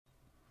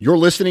You're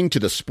listening to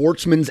the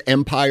Sportsman's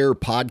Empire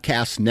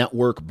Podcast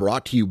Network,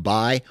 brought to you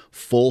by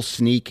Full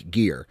Sneak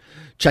Gear.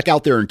 Check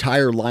out their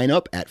entire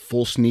lineup at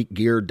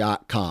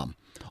fullsneakgear.com.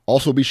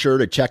 Also be sure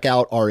to check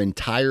out our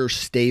entire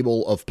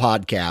stable of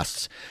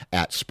podcasts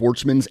at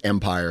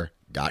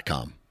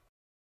sportsmansempire.com.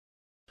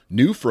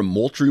 New from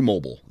Moultrie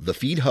Mobile, the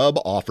Feed Hub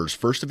offers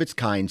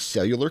first-of-its-kind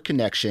cellular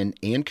connection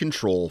and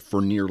control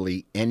for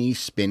nearly any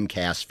spin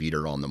cast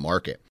feeder on the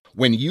market.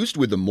 When used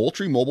with the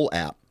Moultrie Mobile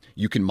app,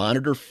 you can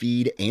monitor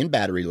feed and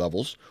battery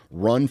levels,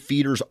 run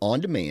feeders on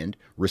demand,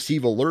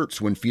 receive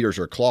alerts when feeders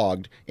are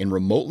clogged, and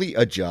remotely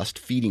adjust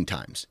feeding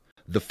times.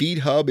 The Feed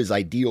Hub is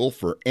ideal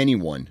for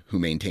anyone who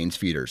maintains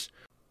feeders.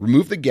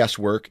 Remove the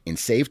guesswork and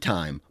save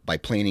time by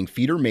planning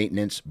feeder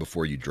maintenance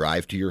before you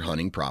drive to your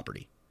hunting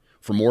property.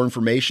 For more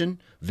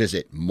information,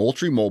 visit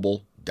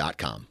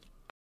MoultrieMobile.com.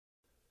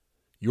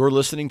 You're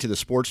listening to the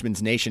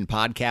Sportsman's Nation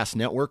Podcast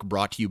Network,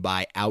 brought to you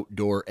by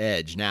Outdoor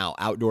Edge. Now,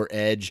 Outdoor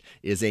Edge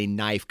is a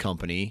knife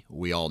company.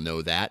 We all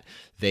know that.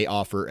 They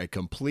offer a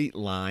complete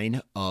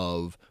line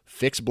of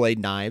fixed blade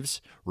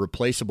knives,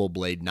 replaceable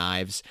blade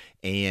knives,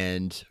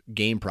 and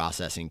game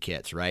processing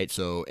kits, right?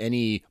 So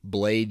any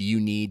blade you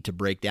need to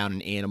break down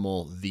an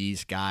animal,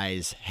 these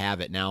guys have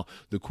it. Now,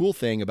 the cool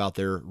thing about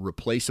their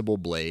replaceable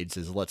blades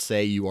is, let's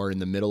say you are in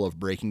the middle of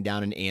breaking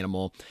down an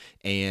animal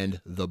and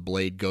the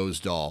blade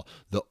goes dull.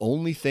 The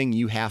only thing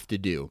you have to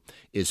do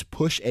is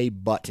push a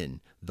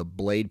button. The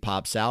blade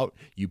pops out,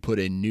 you put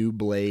a new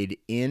blade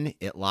in,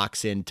 it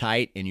locks in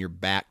tight, and you're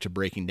back to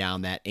breaking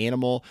down that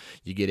animal.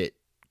 You get it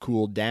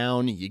cooled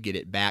down, you get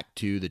it back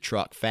to the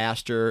truck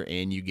faster,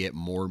 and you get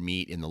more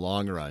meat in the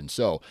long run.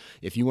 So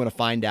if you want to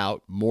find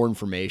out more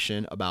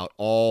information about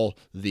all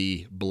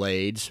the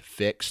blades,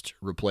 fixed,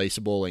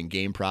 replaceable, and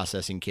game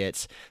processing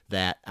kits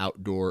that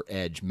Outdoor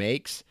Edge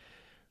makes,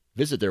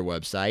 visit their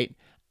website,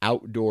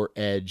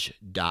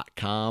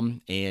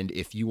 OutdoorEdge.com. And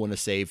if you want to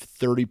save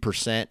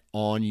 30%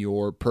 on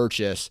your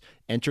purchase,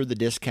 enter the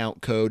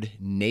discount code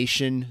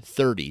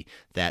NATION30.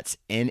 That's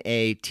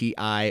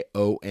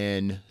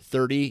NATION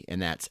 30,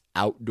 and that's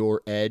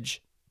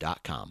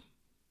OutdoorEdge.com.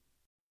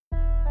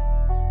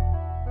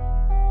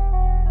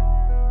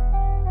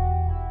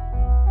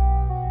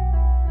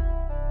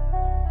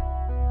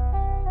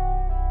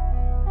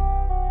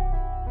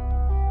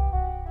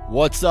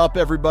 What's up,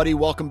 everybody?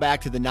 Welcome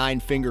back to the Nine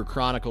Finger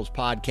Chronicles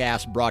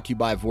podcast, brought to you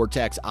by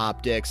Vortex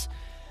Optics.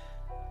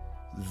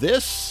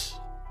 This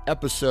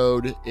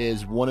episode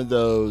is one of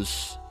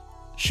those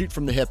shoot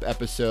from the hip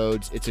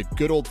episodes. It's a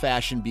good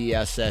old-fashioned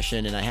BS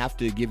session, and I have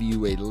to give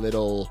you a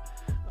little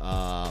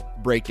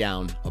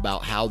breakdown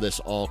about how this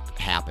all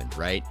happened,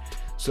 right?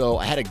 So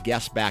I had a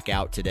guest back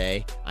out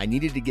today. I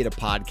needed to get a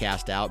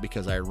podcast out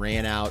because I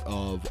ran out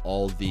of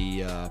all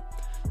the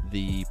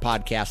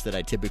podcast that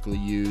I typically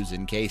use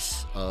in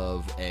case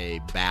of a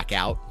back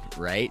out,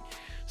 right?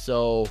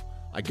 So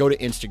I go to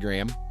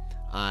Instagram.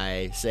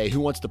 I say, who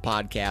wants to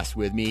podcast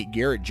with me?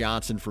 Garrett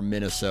Johnson from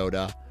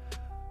Minnesota.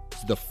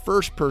 It's the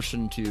first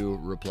person to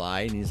reply,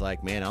 and he's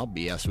like, man, I'll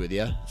BS with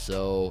you.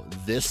 So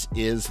this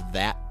is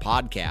that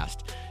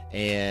podcast.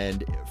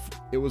 And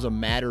it was a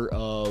matter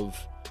of,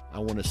 I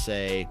want to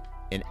say,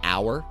 an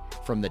hour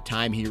from the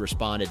time he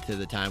responded to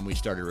the time we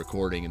started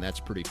recording, and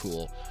that's pretty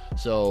cool.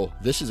 So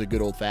this is a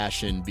good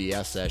old-fashioned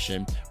BS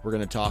session. We're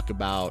going to talk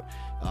about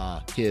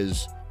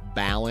his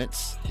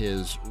balance,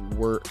 his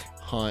work,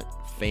 hunt,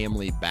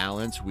 family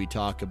balance. We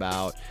talk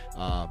about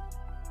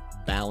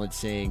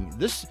balancing.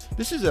 This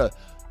is a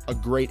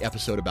great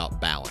episode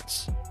about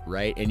balance,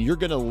 right? And you're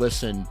going to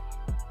listen.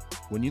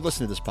 When you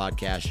listen to this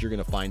podcast, you're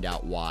going to find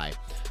out why.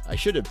 I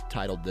should have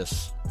titled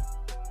this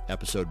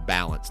episode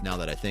Balance, now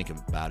that I think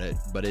about it,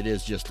 but it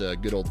is just a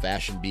good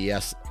old-fashioned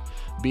BS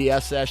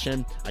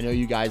session. I know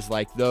you guys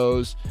like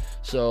those,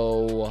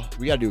 so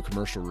we got to do a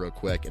commercial real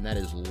quick, and that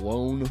is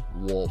Lone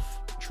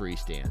Wolf tree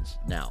stands.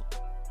 Now,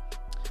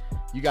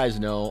 you guys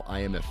know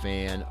I am a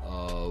fan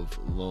of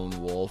Lone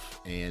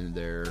Wolf and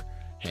their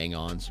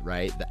hang-ons,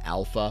 right? The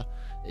Alpha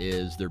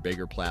is their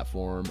bigger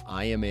platform.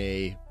 I am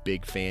a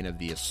big fan of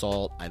the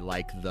Assault. I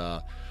like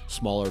the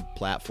smaller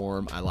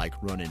platform. I like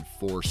running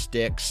 4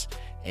 sticks.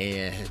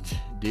 And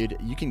dude,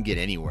 you can get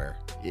anywhere.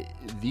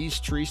 These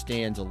tree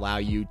stands allow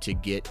you to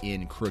get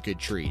in crooked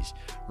trees,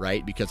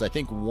 right? Because I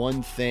think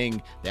one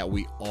thing that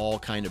we all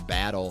kind of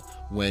battle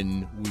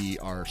when we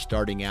are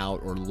starting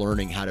out or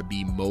learning how to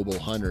be mobile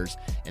hunters,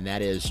 and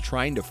that is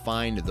trying to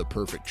find the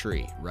perfect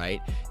tree,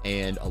 right?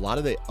 And a lot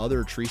of the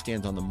other tree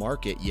stands on the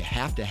market, you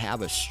have to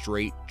have a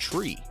straight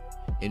tree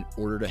in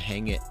order to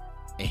hang it.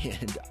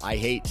 And I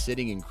hate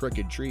sitting in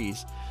crooked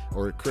trees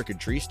or crooked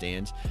tree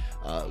stands.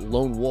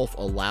 Lone Wolf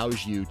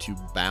allows you to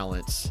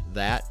balance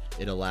that.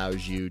 It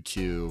allows you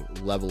to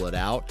level it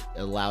out.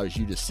 It allows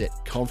you to sit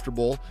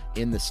comfortable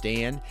in the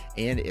stand,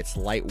 and it's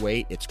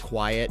lightweight, it's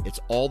quiet, it's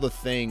all the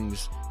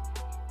things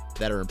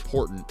that are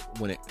important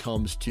when it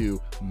comes to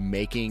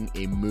making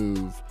a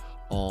move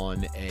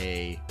on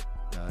a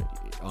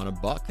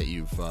buck that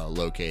you've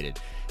located.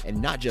 And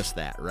not just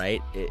that,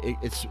 right?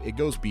 It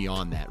goes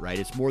beyond that, right?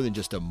 It's more than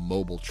just a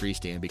mobile tree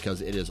stand,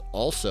 because it is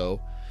also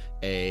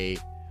a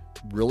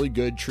really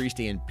good tree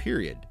stand,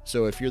 period.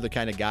 So if you're the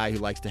kind of guy who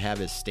likes to have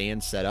his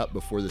stand set up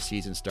before the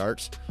season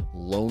starts,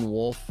 Lone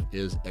Wolf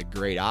is a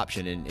great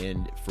option.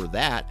 And for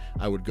that,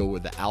 I would go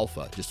with the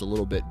Alpha. Just a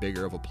little bit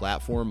bigger of a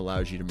platform,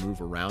 allows you to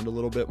move around a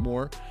little bit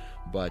more.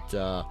 But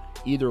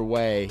either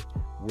way,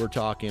 we're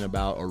talking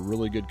about a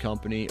really good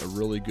company, a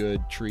really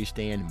good tree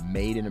stand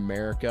made in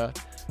America.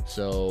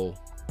 So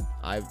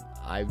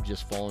I've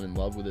just fallen in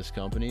love with this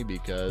company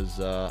because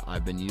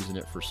I've been using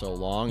it for so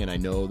long and I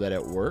know that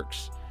it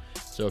works.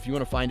 So if you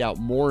want to find out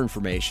more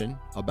information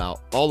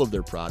about all of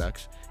their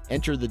products,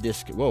 enter the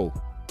Whoa,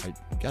 I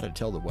got to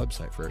tell the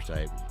website first.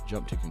 I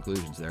jumped to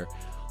conclusions there.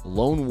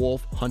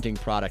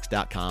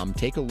 LoneWolfHuntingProducts.com.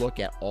 Take a look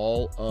at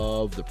all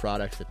of the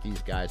products that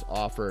these guys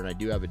offer. And I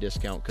do have a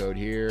discount code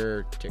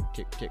here. Tick,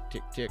 tick, tick,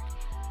 tick, tick.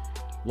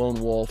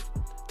 Lone Wolf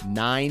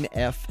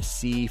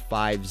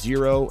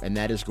 9FC50. And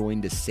that is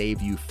going to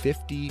save you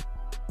 $50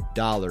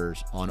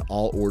 on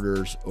all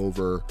orders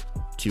over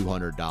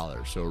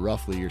 $200. So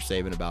roughly you're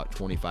saving about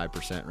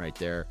 25% right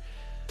there.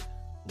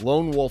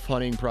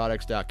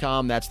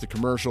 LoneWolfHuntingProducts.com. That's the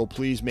commercial.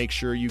 Please make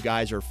sure you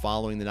guys are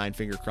following the Nine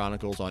Finger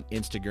Chronicles on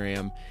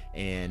Instagram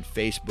and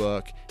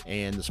Facebook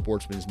and the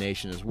Sportsman's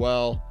Nation as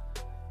well.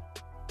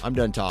 I'm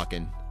done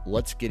talking.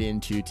 Let's get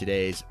into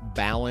today's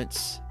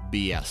Balance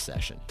BS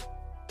session.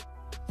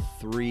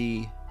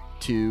 3,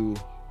 2,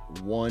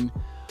 1.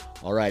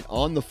 All right,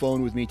 on the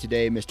phone with me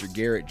today, Mr.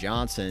 Garrett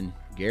Johnson.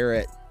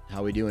 Garrett,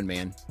 how we doing,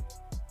 man?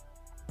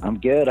 I'm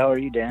good. How are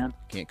you, Dan?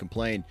 Can't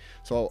complain.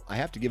 So I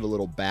have to give a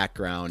little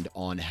background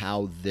on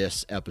how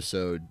this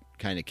episode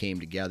kind of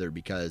came together,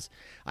 because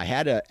I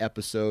had an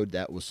episode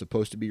that was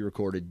supposed to be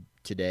recorded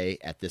today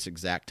at this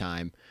exact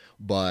time,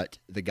 but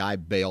the guy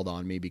bailed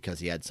on me because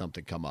he had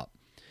something come up.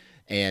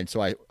 And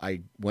so I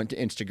went to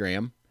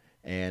Instagram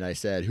and I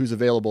said, who's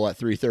available at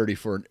 3:30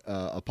 for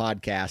a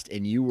podcast?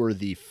 And you were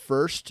the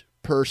first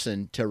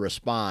person to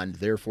respond.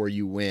 Therefore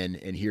you win.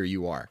 And here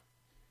you are.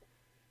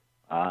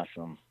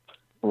 Awesome.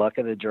 Luck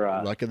of the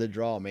draw. Luck of the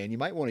draw, man. You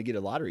might want to get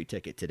a lottery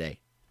ticket today.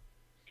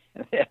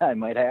 Yeah, I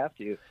might have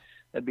to.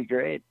 That'd be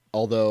great.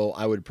 Although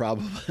I would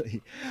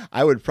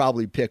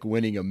probably pick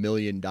winning $1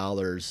 million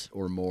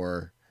or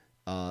more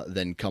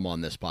than come on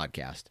this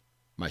podcast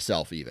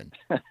myself, even.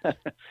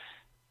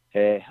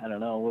 Hey, I don't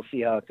know. We'll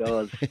see how it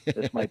goes.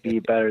 This might be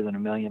better than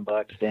 $1 million,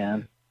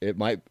 Dan. It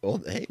might. Oh,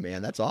 hey,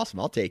 man, that's awesome.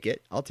 I'll take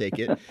it.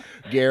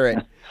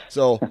 Garrett,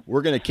 so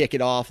we're going to kick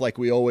it off like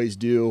we always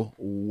do.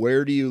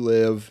 Where do you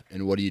live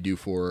and what do you do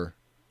for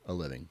a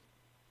living?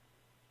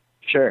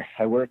 Sure.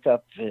 I work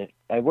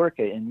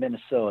in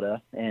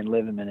Minnesota and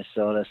live in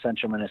Minnesota,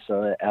 central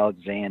Minnesota,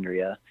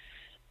 Alexandria.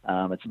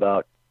 It's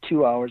about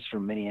 2 hours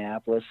from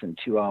Minneapolis and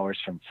 2 hours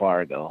from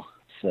Fargo,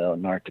 so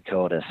North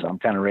Dakota. So I'm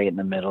kind of right in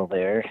the middle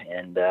there.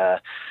 And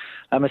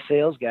I'm a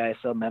sales guy. I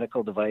sell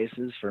medical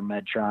devices for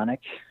Medtronic,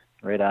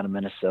 right out of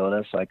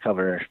Minnesota. So I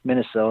cover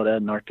Minnesota,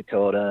 North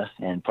Dakota,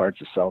 and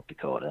parts of South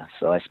Dakota.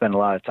 So I spend a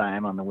lot of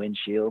time on the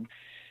windshield,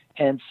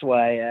 hence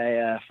why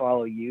I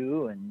follow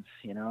you. And,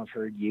 I've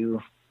heard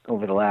you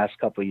over the last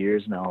couple of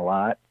years now a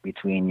lot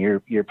between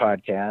your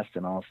podcast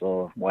and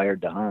also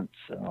Wired to Hunt.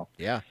 So,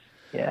 yeah.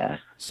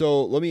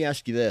 So let me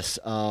ask you this.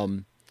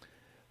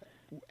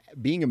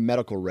 Being a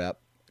medical rep,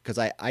 because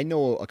I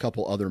know a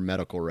couple other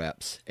medical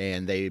reps,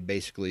 and they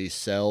basically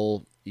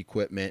sell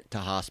equipment to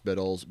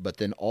hospitals, but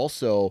then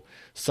also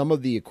some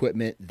of the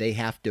equipment, they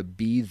have to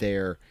be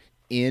there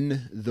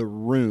in the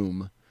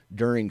room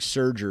during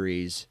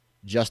surgeries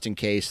just in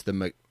case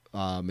the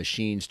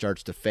machine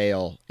starts to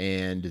fail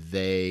and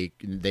they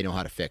know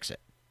how to fix it.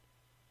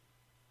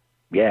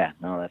 Yeah,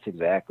 no, that's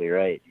exactly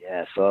right.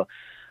 Yeah, so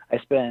I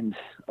spend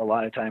a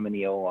lot of time in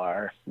the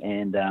OR,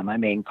 and my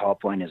main call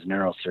point is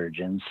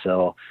neurosurgeons.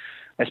 So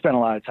I spent a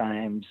lot of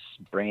times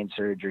brain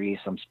surgery,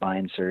 some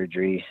spine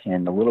surgery,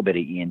 and a little bit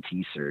of ENT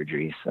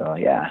surgery. So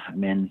yeah,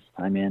 I'm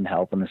in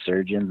helping the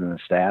surgeons and the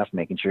staff,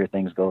 making sure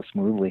things go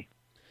smoothly.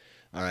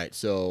 All right.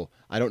 So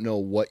I don't know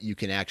what you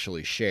can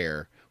actually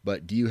share,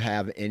 but do you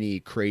have any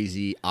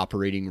crazy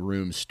operating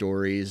room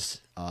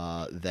stories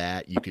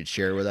that you could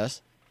share with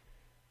us?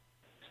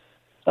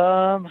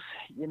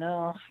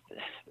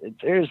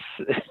 There's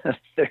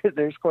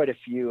quite a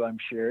few, I'm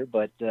sure,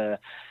 but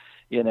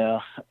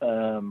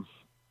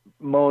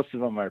most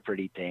of them are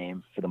pretty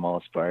tame for the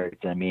most part.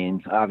 I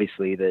mean,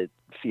 obviously the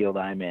field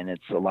I'm in,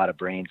 it's a lot of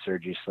brain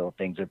surgery, so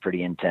things are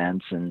pretty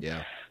intense, and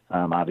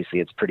obviously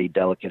it's pretty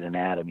delicate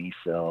anatomy.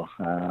 So,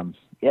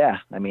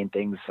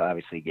 things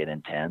obviously get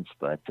intense,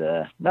 but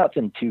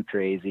nothing too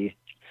crazy.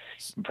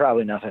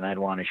 Probably nothing I'd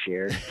want to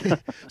share.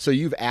 So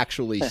you've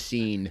actually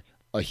seen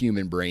a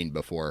human brain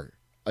before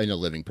in a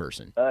living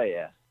person? Oh,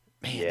 yeah.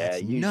 Man, yeah,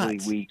 usually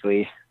nuts.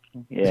 Weekly.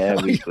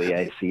 Yeah, weekly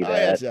I see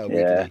that. That's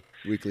a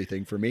weekly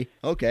thing for me.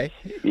 Okay.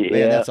 Yeah.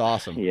 Man, that's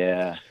awesome.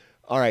 Yeah.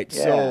 All right.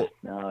 Yeah. So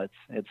no,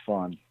 it's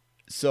fun.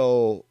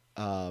 So,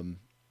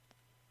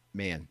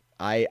 man,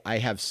 I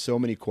have so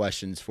many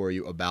questions for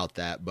you about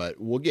that, but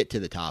we'll get to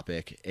the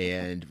topic,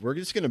 and we're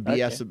just going to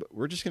BS. Okay.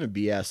 We're just going to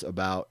BS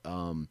about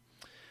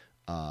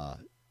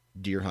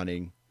deer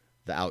hunting,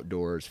 the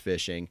outdoors,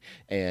 fishing.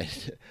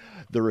 And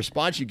the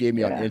response you gave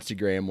me on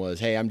Instagram was,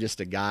 "Hey, I'm just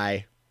a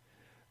guy.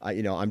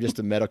 I'm just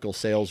a medical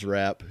sales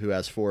rep who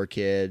has 4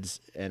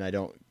 kids, and I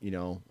don't,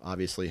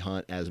 obviously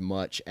hunt as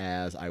much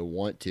as I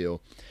want to."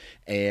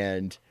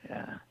 And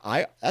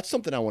that's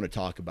something I want to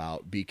talk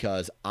about,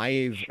 because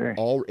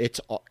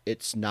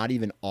it's not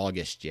even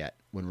August yet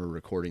when we're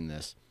recording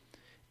this,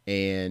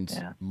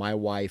 and my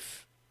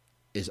wife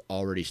is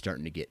already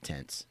starting to get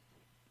tense.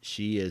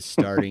 She is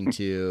starting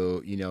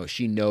to,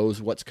 she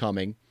knows what's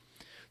coming.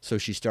 So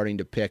she's starting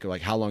to pick,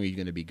 like, how long are you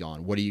going to be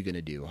gone? What are you going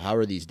to do? How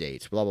are these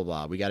dates? Blah, blah,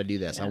 blah. We got to do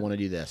this. I want to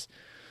do this.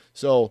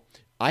 So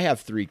I have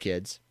 3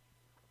 kids.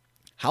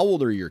 How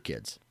old are your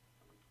kids?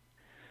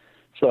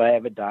 So I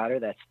have a daughter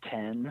that's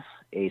 10,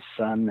 a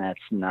son that's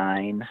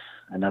 9,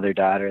 another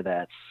daughter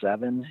that's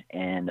 7,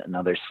 and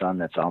another son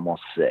that's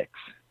almost 6.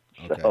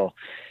 Okay. So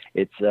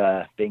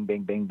it's bing,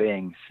 bing, bing,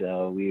 bing.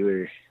 So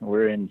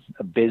we're in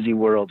a busy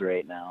world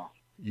right now.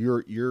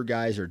 Your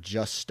guys are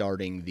just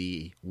starting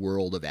the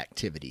world of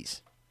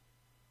activities.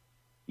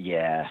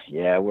 Yeah,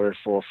 we're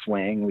full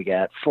swing. We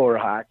got 4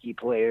 hockey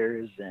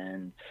players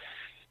and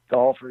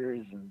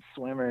golfers and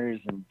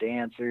swimmers and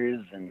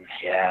dancers, and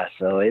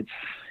so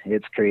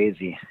it's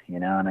crazy,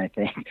 and I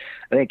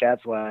think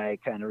that's why I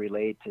kind of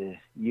relate to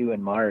you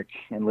and Mark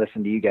and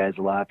listen to you guys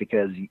a lot,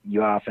 because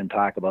you often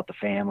talk about the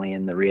family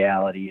and the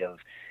reality of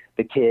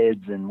the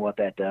kids and what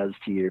that does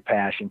to your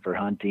passion for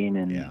hunting.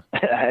 And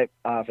I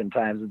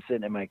oftentimes am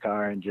sitting in my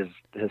car and just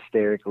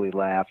hysterically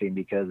laughing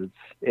because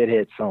it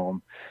hits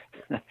home.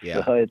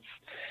 So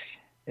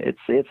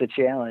it's a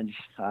challenge,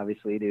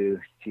 obviously, to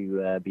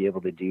be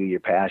able to do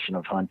your passion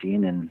of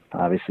hunting and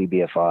obviously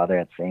be a father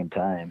at the same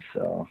time.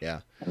 So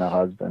and a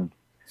husband.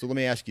 So let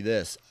me ask you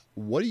this: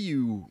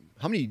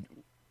 how many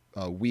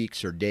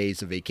weeks or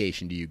days of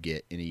vacation do you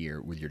get in a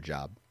year with your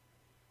job?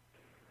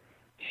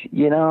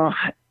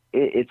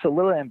 It's a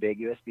little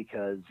ambiguous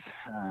because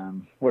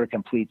we're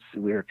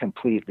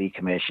completely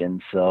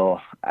commissioned. So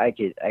I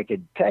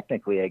could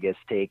technically, I guess,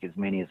 take as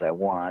many as I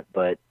want,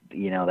 but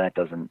that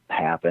doesn't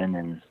happen,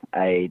 and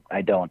I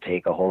don't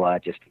take a whole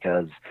lot, just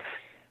because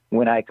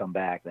when I come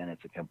back, then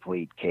it's a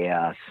complete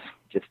chaos,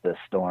 just a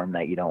storm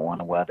that you don't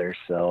want to weather.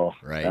 So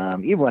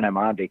even when I'm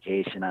on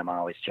vacation, I'm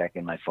always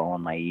checking my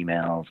phone, my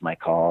emails, my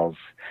calls.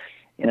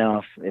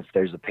 If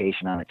there's a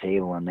patient on the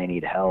table and they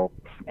need help,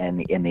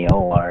 and in the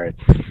OR,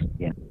 it's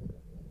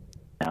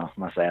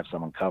unless I have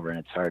someone covering,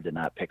 it's hard to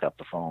not pick up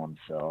the phone.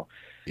 So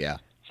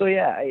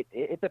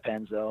it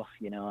depends though.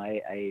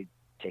 I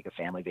take a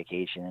family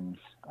vacation,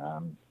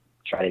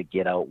 try to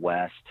get out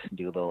west,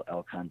 do a little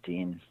elk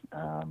hunting.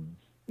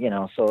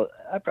 So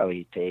I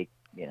probably take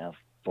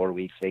 4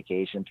 weeks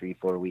vacation,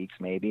 3-4 weeks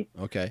maybe.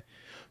 Okay,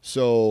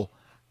 so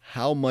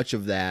how much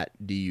of that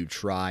do you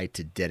try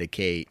to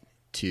dedicate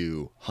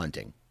to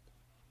hunting?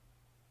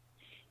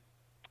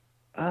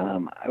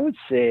 I would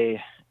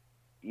say,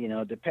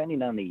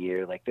 depending on the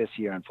year, like this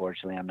year,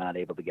 unfortunately, I'm not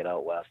able to get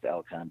out west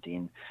elk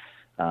hunting.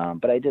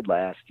 But I did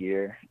last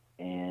year,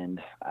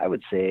 and I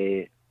would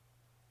say,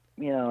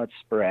 it's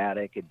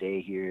sporadic, a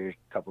day here,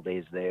 a couple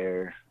days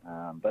there.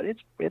 But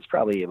it's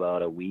probably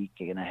about a week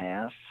and a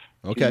half,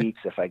 2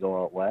 weeks if I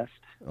go out west.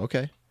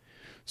 Okay.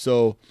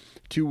 So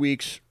 2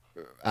 weeks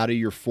out of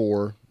your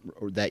 4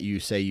 that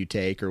you say you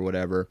take or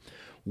whatever,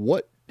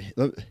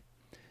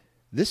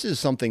 this is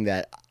something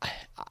that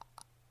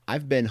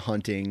I've been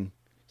hunting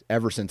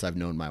ever since I've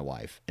known my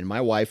wife, and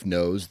my wife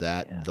knows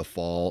that the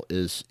fall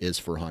is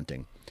for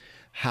hunting.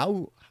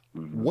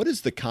 What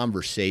does the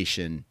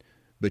conversation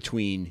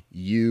between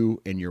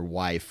you and your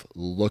wife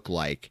look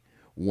like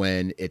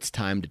when it's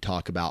time to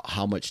talk about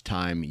how much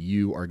time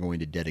you are going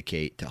to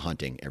dedicate to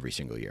hunting every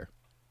single year?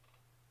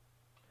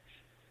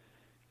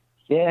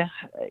 Yeah,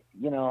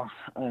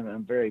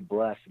 I'm very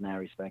blessed in that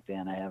respect,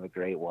 and I have a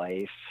great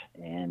wife,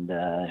 and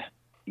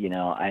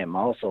I am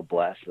also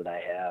blessed that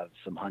I have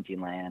some hunting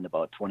land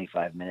about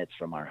 25 minutes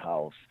from our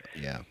house.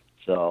 Yeah.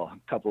 So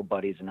a couple of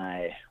buddies and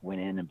I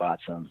went in and bought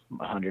some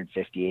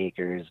 150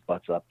 acres,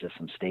 butts up to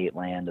some state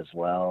land as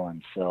well.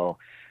 And so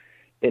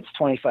it's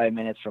 25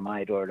 minutes from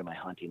my door to my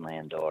hunting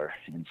land door.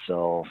 And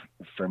so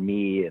for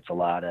me, it's a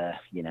lot of,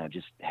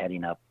 just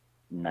heading up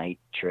night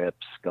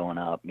trips, going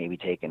up, maybe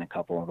taking a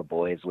couple of the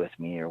boys with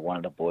me or one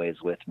of the boys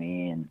with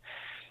me. And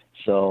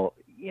so,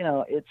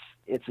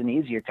 it's an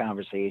easier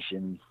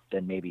conversation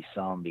than maybe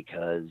some,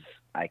 because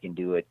I can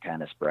do it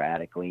kind of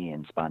sporadically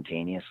and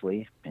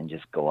spontaneously and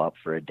just go up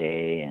for a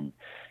day and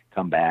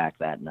come back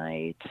that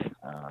night.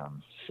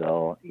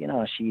 So,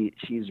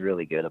 she's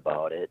really good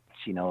about it.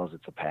 She knows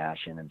it's a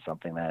passion and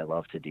something that I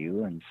love to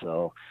do. And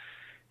so,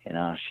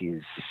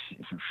 she's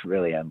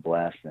really, I'm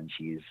blessed, and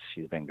she's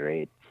been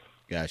great.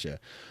 Gotcha.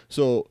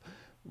 So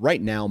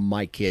right now,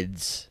 my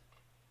kids,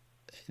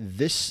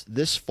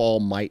 this fall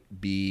might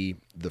be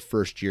the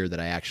first year that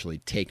I actually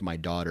take my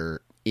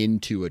daughter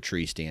into a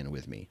tree stand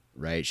with me,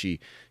 right?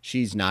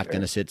 She's not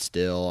going to sit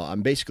still.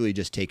 I'm basically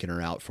just taking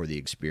her out for the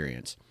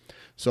experience.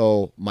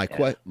 So my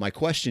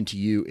question to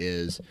you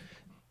is,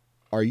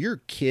 are your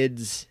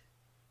kids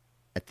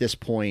at this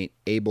point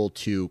able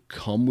to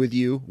come with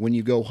you when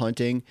you go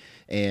hunting,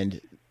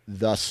 and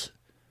thus,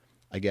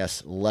 I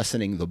guess,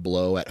 lessening the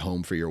blow at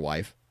home for your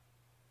wife?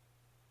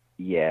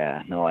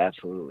 Yeah, no,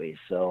 absolutely.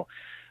 So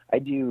I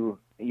do,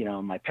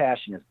 my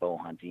passion is bow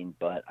hunting,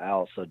 but I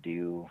also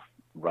do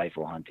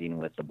rifle hunting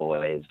with the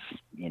boys,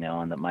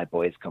 and that my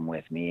boys come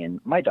with me. And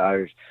my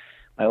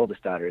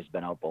oldest daughter has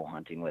been out bow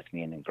hunting with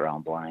me and in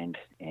ground blind.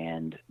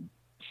 And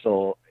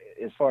so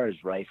as far as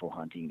rifle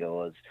hunting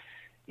goes,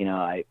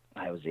 I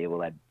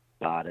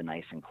bought a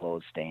nice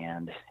enclosed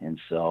stand. And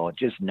so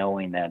just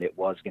knowing that it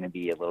was going to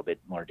be a little bit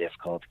more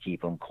difficult to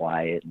keep them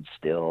quiet and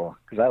still,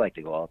 because I like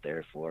to go out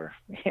there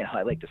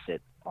I like to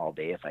sit all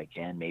day if I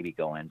can, maybe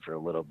go in for a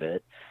little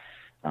bit.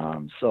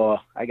 So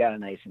I got a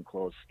nice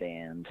enclosed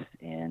stand,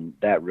 and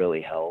that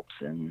really helps.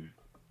 And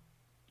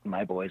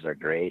my boys are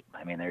great.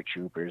 I mean, they're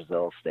troopers.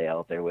 They'll stay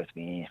out there with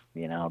me,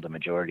 the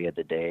majority of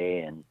the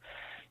day. And,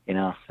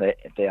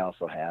 they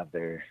also have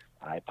their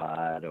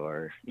iPod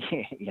or,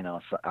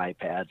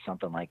 iPad,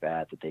 something like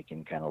that they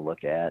can kind of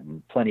look at,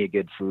 and plenty of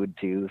good food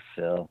too.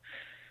 So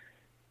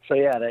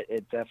yeah,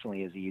 it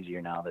definitely is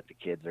easier now that the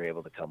kids are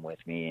able to come with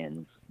me,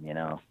 and,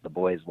 the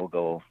boys will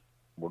go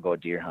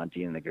deer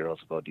hunting and the girls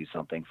will go do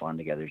something fun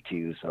together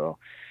too. So,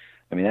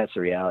 I mean, that's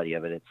the reality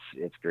of it.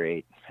 It's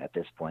great at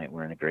this point.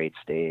 We're in a great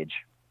stage.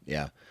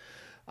 Yeah.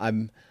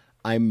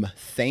 I'm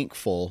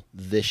thankful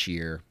this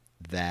year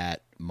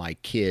that my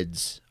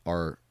kids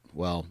are,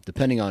 well,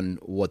 depending on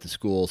what the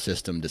school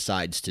system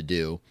decides to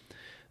do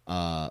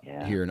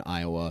here in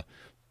Iowa,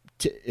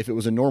 if it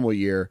was a normal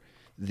year,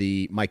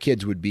 my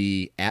kids would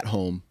be at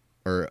home,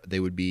 or they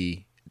would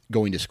be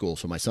going to school.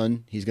 So my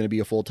son, he's going to be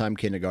a full-time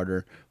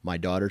kindergartner. My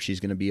daughter, she's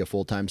going to be a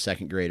full-time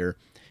second grader.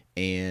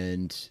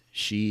 And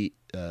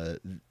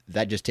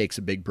that just takes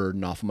a big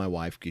burden off of my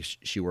wife because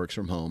she works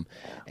from home.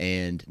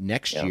 And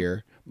next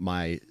year,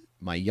 my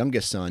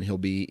youngest son, he'll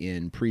be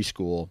in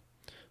preschool,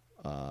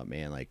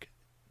 like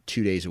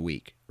 2 days a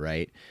week,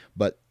 right?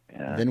 But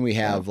then we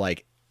have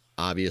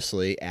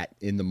obviously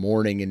in the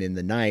morning and in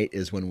the night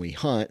is when we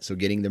hunt. So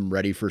getting them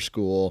ready for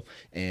school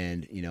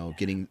and,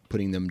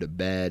 putting them to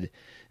bed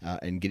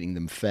and getting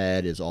them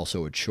fed is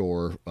also a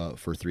chore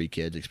for 3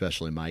 kids,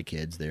 especially my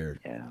kids.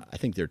 I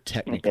think they're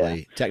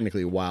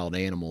technically wild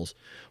animals,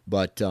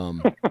 but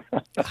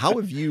how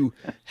have you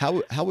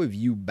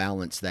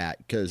balanced that?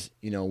 Because,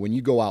 when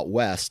you go out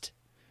west,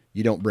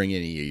 you don't bring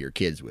any of your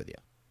kids with you.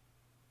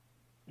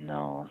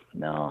 No,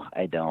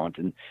 I don't.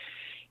 And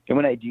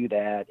when I do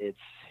that, it's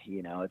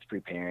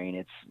preparing.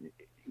 It's,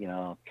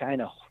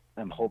 kind of,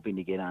 I'm hoping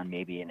to get on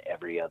maybe in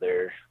every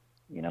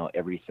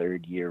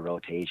third year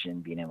rotation,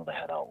 being able to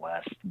head out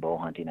west, bow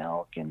hunting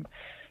elk. And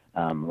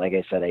like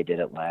I said, I did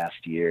it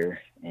last year,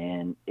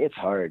 and it's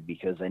hard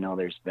because I know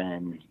there's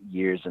been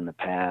years in the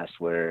past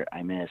where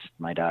I missed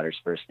my daughter's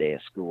first day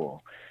of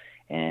school,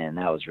 and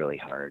that was really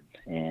hard.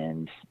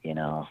 And,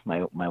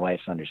 my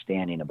wife's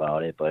understanding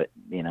about it, but,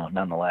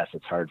 nonetheless,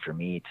 it's hard for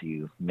me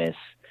to miss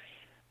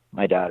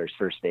my daughter's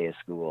first day of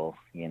school,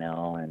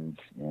 and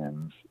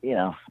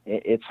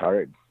it's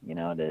hard,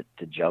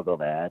 to juggle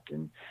that.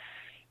 And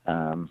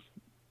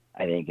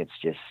I think it's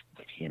just,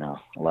 a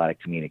lot of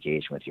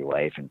communication with your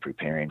wife and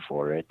preparing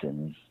for it,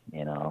 and,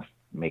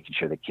 making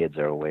sure the kids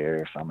are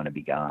aware if I'm going to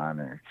be gone,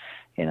 or,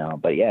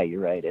 but yeah,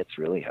 you're right. It's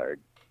really hard.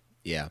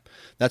 Yeah.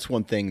 That's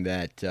one thing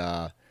that,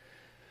 I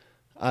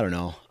don't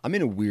know. I'm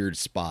in a weird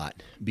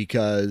spot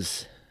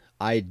because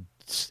I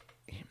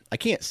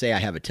can't say I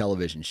have a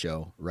television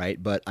show,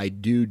 right? But I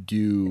do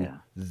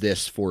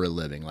this for a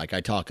living. Like,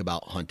 I talk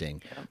about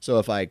hunting. Yeah. So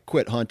if I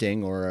quit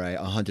hunting, or I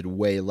hunted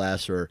way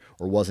less, or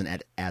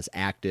wasn't as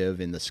active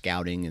in the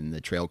scouting and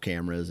the trail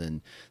cameras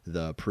and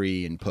the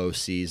pre and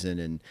post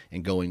season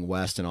and going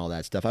west and all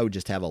that stuff, I would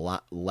just have a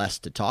lot less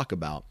to talk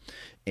about.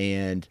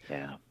 And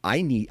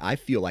I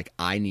feel like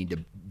I need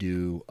to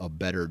do a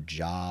better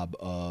job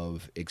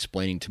of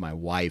explaining to my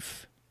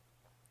wife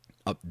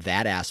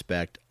that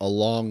aspect,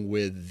 along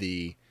with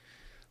the,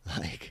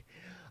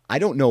 I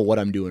don't know what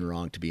I'm doing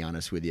wrong, to be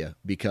honest with you,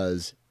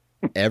 because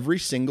every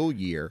single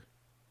year,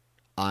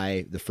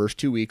 the first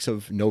 2 weeks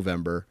of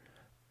November,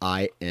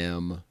 I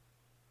am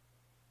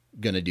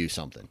going to do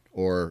something,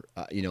 or,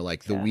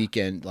 the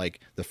weekend,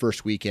 like the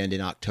first weekend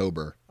in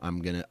October,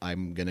 I'm going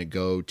to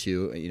go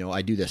to,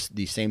 I do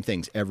these same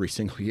things every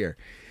single year.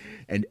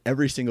 And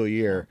every single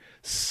year,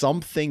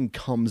 something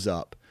comes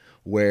up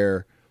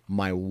where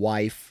my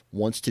wife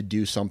wants to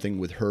do something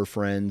with her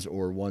friends,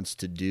 or wants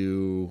to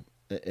do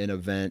an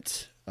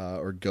event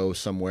or go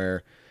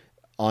somewhere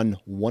on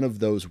one of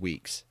those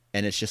weeks.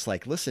 And it's just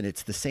like, listen,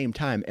 it's the same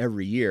time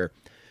every year.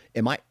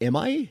 Am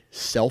I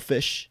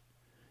selfish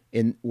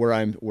in where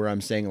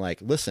I'm saying,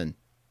 like, listen,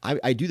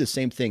 I do the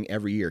same thing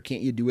every year.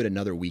 Can't you do it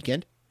another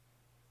weekend?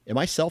 Am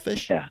I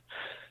selfish? Yeah,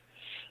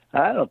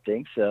 I don't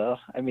think so.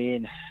 I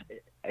mean,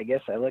 I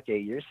guess I look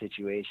at your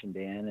situation,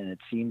 Dan, and it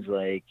seems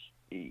like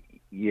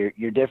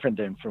you're different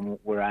than from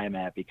where I'm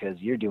at, because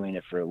you're doing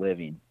it for a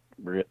living,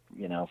 for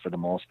the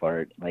most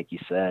part, like you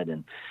said.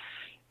 And,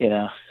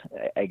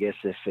 I guess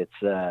if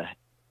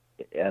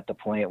at the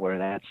point where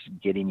that's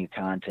getting you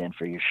content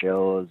for your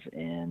shows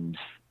and,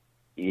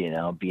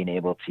 being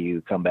able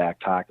to come back,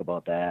 talk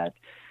about that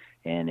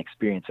and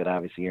experience it.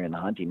 Obviously you're in the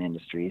hunting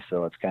industry,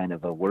 so it's kind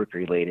of a work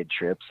related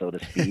trip, so to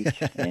speak.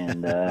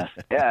 And,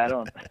 I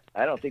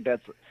don't think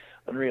that's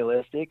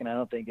unrealistic, and I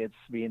don't think it's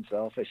being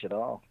selfish at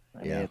all.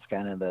 I mean, it's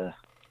kind of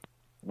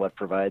what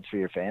provides for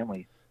your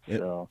family.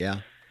 So,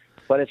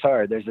 but it's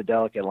hard. There's a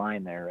delicate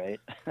line there, right?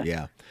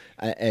 Yeah.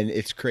 And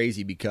it's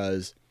crazy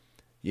because,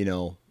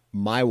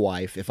 my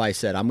wife, if I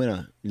said,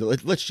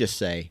 let's just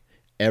say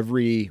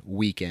every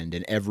weekend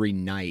and every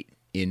night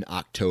in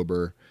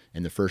October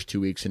and the first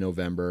 2 weeks in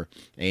November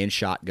and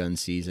shotgun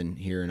season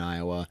here in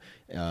Iowa,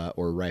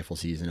 or rifle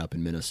season up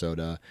in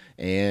Minnesota,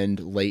 and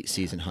late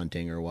season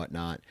hunting or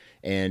whatnot.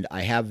 And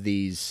I have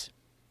these,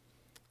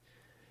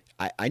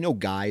 I know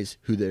guys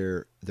who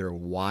their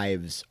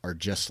wives are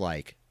just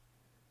like,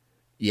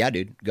 yeah,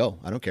 dude, go.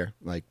 I don't care.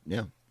 Like,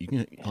 yeah, you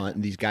can hunt.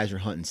 And these guys are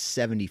hunting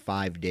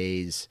 75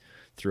 days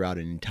throughout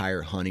an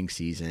entire hunting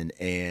season.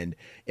 And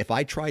if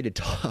I try to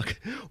talk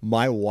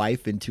my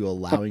wife into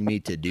allowing me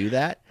to do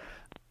that,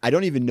 I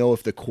don't even know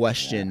if the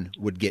question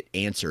would get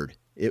answered.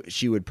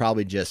 She would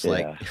probably just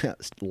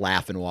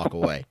laugh and walk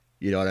away.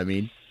 You know what I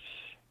mean?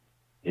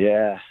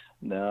 Yeah.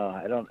 No,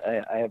 I don't.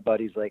 I have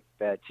buddies like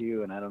that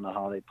too, and I don't know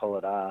how they pull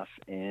it off.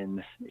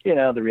 And,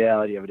 the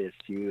reality of it is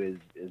too,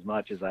 is as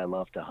much as I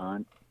love to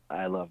hunt,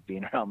 I love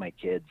being around my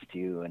kids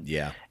too. And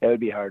it would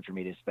be hard for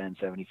me to spend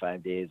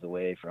 75 days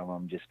away from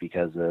them just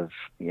because of,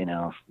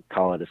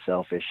 call it a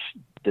selfish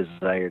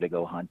desire to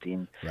go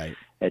hunting. Right.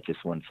 It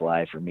just wouldn't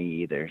fly for me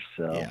either.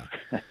 So,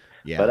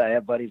 yeah. But I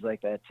have buddies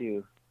like that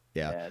too.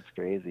 Yeah. It's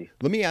crazy.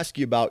 Let me ask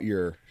you about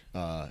your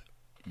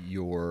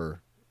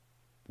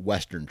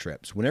Western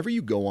trips. Whenever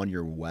you go on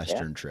your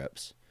Western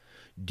trips,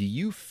 do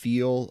you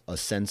feel a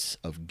sense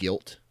of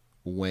guilt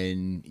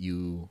when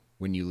you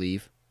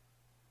leave?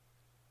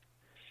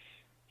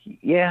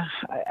 Yeah,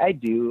 I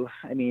do.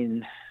 I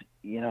mean,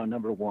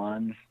 number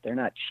one, they're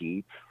not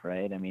cheap,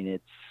 right? I mean,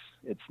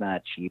 it's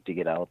not cheap to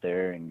get out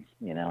there and,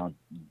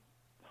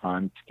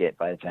 hunt,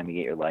 by the time you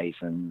get your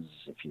license,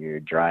 if you're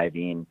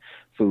driving,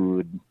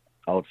 food,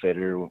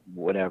 outfitter,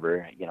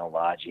 whatever,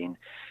 lodging,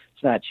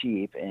 it's not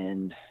cheap.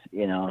 And,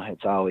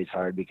 it's always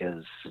hard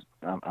because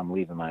I'm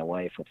leaving my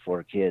wife with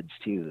 4 kids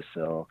too.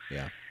 So,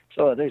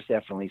 so there's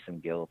definitely some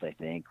guilt, I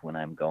think, when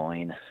I'm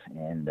going.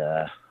 And,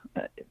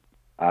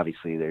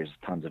 obviously there's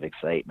tons of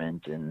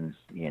excitement and,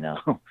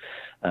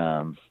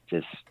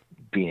 just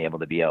being able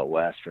to be out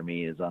west for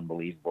me is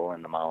unbelievable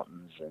in the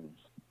mountains. And,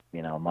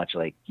 much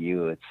like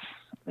you,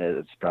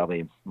 it's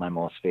probably my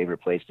most favorite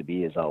place to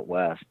be is out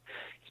west,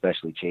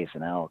 especially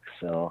chasing elk.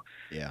 So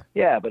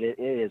but it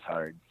is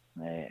hard.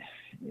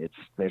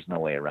 There's no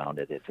way around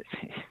it.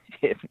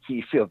 If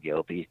you feel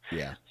guilty.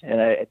 Yeah.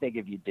 And I think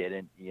if you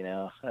didn't,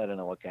 I don't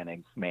know what kind of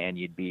man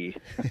you'd be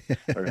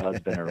or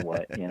husband or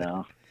what,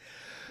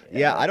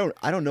 Yeah, I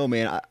don't know,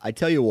 man. I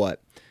tell you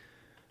what,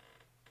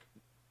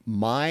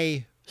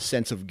 my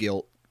sense of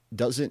guilt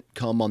doesn't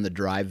come on the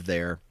drive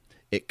there.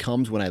 It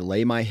comes when I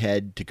lay my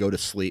head to go to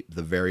sleep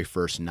the very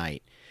first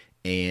night.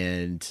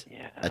 And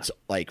that's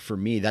like, for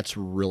me, that's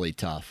really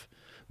tough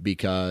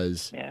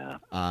because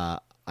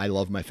I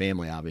love my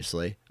family,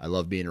 obviously. I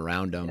love being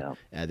around them,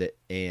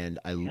 and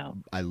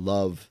I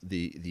love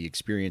the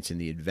experience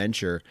and the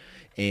adventure.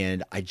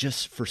 And I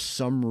just, for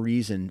some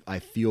reason, I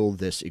feel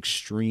this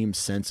extreme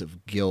sense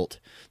of guilt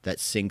that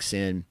sinks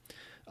in,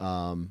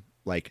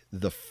 like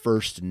the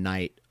first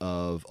night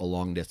of a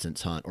long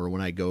distance hunt, or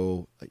when I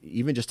go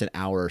even just an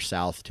hour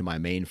south to my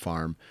main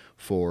farm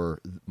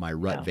for my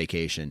rut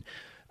vacation.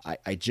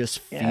 I just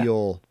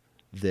feel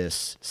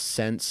this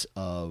sense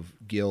of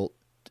guilt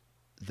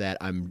that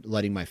I'm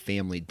letting my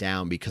family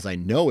down because I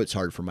know it's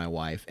hard for my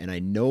wife and I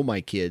know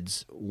my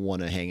kids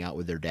want to hang out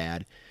with their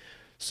dad.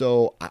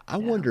 So I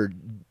wondered,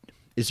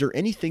 is there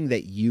anything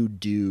that you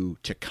do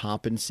to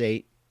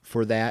compensate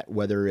for that,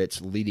 whether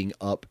it's leading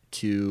up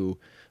to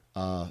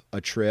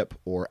a trip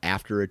or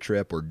after a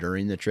trip or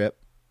during the trip?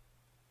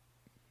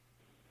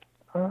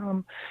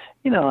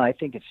 I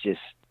think it's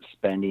just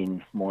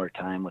spending more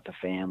time with the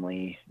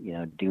family,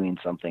 doing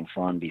something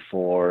fun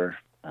before,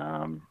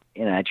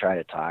 I try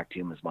to talk to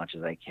them as much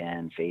as I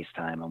can,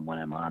 FaceTime them when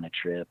I'm on a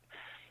trip.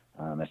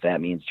 If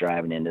that means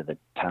driving into the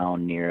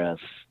town near us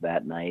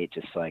that night,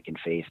 just so I can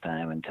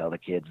FaceTime and tell the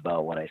kids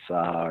about what I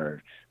saw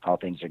or how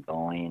things are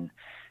going.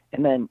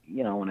 And then,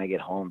 when I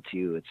get home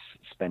too, it's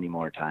spending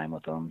more time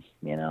with them,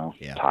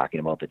 talking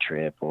about the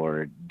trip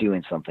or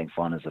doing something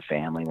fun as a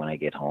family when I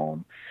get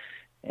home.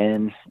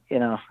 And,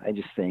 I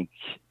just think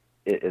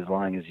as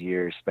long as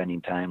you're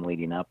spending time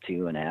leading up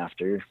to and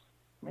after,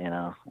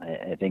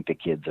 I think the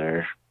kids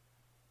are,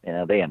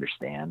 they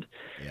understand.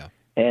 Yeah.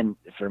 And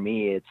for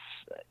me,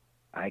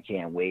 I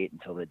can't wait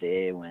until the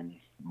day when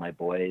my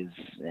boys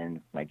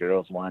and my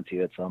girls want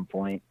to at some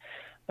point,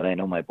 but I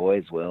know my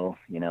boys will.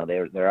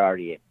 They're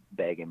already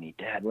begging me,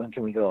 Dad, when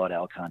can we go out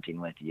elk hunting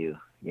with you?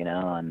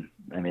 And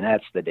I mean,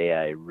 that's the day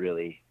I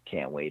really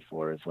can't wait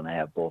for, is when I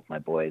have both my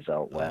boys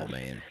out west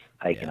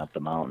hiking up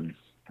the mountain.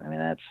 I mean,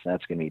 that's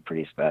going to be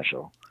pretty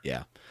special.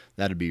 Yeah,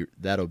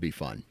 that'll be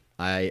fun.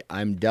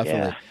 I'm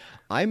definitely,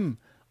 Yeah.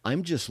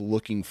 I'm just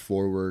looking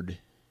forward.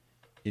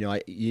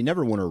 You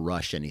never want to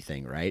rush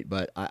anything, right?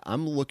 But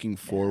I'm looking Yeah.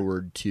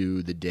 forward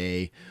to the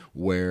day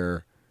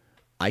where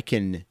I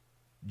can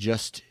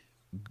just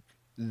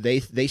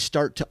they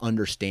start to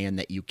understand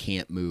that you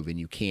can't move and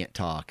you can't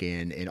talk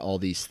and all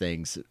these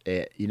things.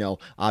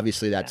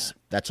 Obviously Yeah.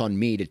 that's on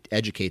me to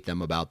educate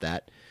them about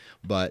that,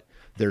 but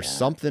there's Yeah.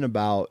 something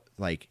about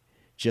like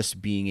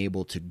just being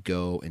able to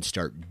go and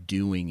start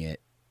doing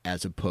it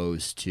as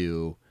opposed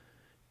to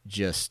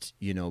just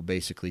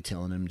basically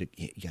telling them to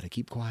you got to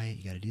keep quiet,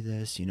 you got to do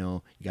this, you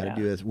got to Yeah.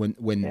 do this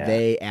when Yeah.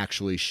 they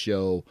actually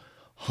show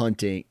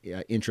hunting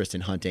interest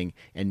in hunting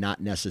and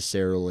not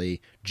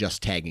necessarily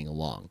just tagging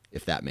along,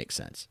 if that makes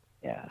sense.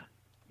 Yeah.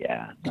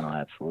 Yeah. No,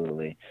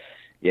 absolutely.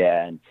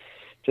 Yeah. And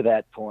to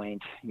that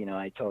point,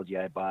 I told you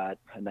I bought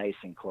a nice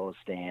enclosed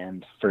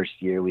stand. First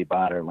year we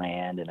bought our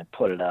land and I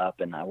put it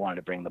up, and I wanted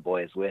to bring the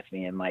boys with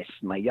me. And my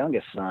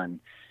youngest son,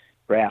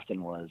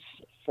 Grafton, was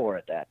 4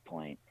 at that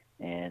point,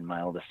 and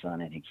my oldest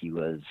son, I think he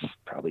was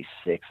probably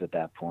 6 at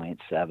that point,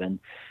 7.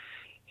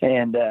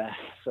 And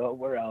so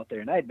we're out there,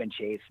 and I'd been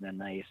chasing a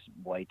nice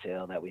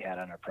whitetail that we had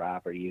on our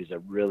property. He was a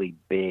really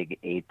big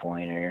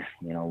 8-pointer,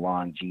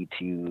 long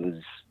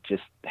G2s,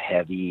 just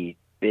heavy,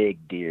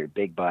 big deer,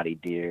 big body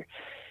deer.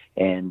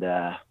 And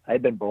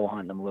I'd been bow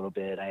hunting them a little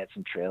bit. I had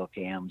some trail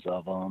cams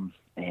of them.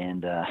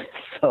 And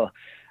so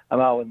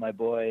I'm out with my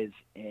boys,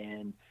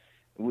 and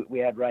we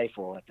had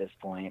rifle at this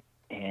point.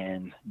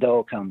 And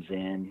doe comes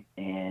in,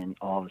 and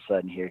all of a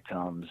sudden here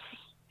comes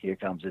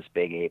this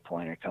big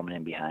 8-pointer coming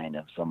in behind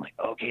him. So I'm like,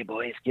 okay,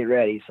 boys, get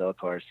ready. So of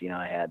course,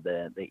 I had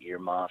the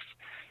earmuffs.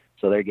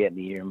 So they're getting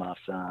the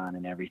earmuffs on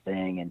and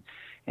everything.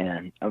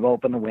 And I've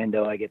opened the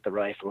window. I get the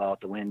rifle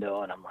out the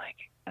window, and I'm like,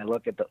 I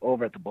look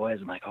over at the boys.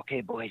 I'm like, okay,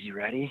 boys, you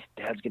ready?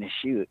 Dad's going to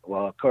shoot.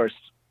 Well, of course,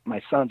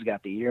 my son's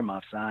got the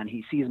earmuffs on.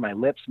 He sees my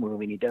lips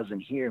moving. He doesn't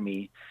hear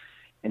me.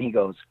 And he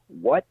goes,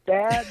 "What,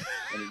 Dad?"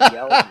 And he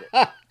yells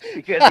it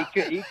because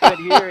he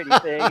couldn't hear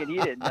anything, and he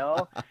didn't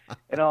know.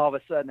 And all of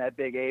a sudden, that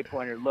big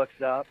 8-pointer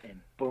looks up, and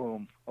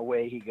boom,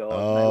 away he goes.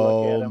 And I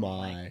look at Oh him,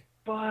 my. I'm like,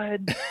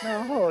 "Bud,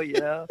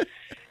 no."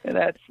 And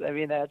that's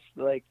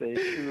like the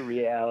true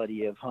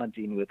reality of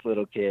hunting with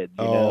little kids.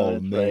 Oh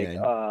It's man.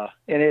 like,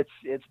 and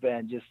it's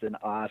been just an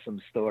awesome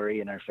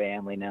story in our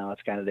family now.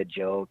 It's kind of the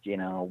joke,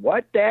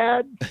 "What,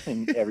 Dad?"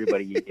 And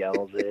everybody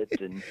yells it,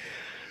 and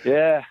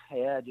yeah,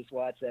 just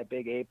watch that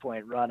big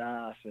 8-point run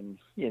off, and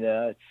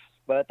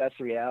but that's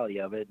the reality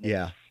of it. And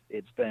Yeah.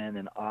 it's been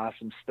an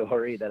awesome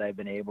story that I've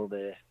been able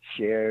to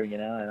share,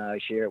 and I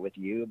share it with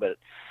you. But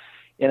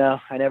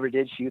I never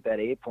did shoot that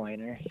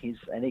 8-pointer.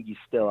 I think he's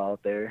still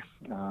out there.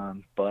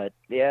 But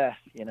yeah,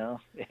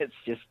 it's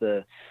just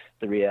the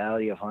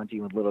reality of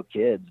hunting with little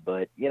kids.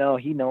 But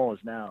he knows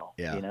now.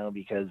 Yeah.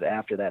 Because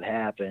after that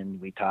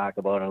happened, we talk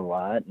about it a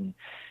lot, and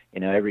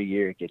every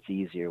year it gets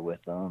easier with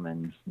him,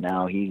 and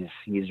now he's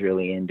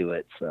really into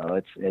it.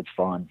 So it's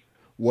fun.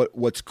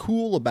 What's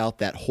cool about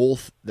that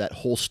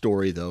whole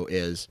story though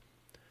is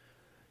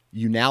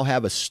you now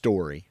have a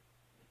story,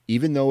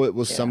 even though it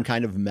was some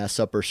kind of mess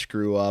up or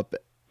screw up,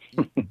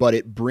 but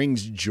it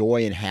brings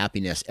joy and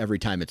happiness every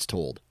time it's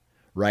told,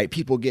 right?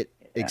 People get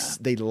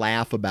they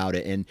laugh about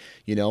it, and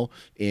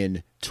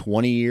in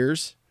 20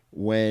 years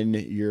when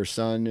your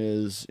son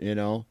is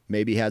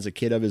maybe has a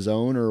kid of his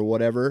own or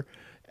whatever,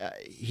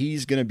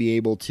 he's going to be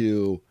able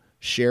to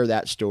share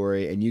that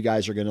story, and you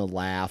guys are going to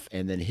laugh,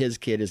 and then his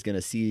kid is going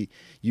to see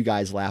you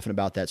guys laughing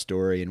about that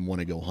story and want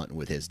to go hunting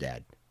with his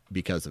dad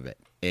because of it.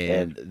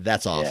 And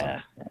that's awesome.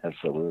 Yeah,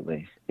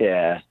 absolutely.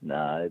 Yeah,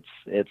 no,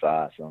 it's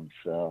awesome.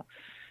 So,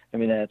 I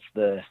mean,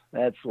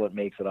 that's what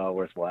makes it all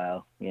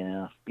worthwhile,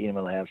 being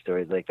able to have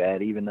stories like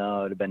that, even though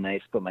it would have been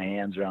nice to put my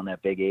hands around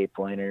that big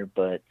 8-pointer,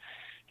 but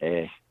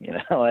hey, you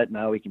know what?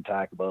 Now we can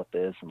talk about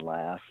this and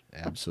laugh.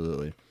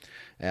 Absolutely.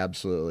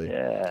 Absolutely.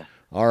 Yeah.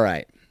 All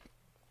right.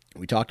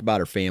 We talked about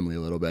our family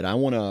a little bit. I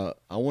want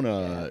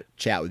to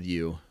chat with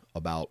you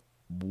about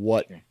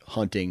what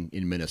hunting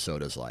in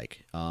Minnesota is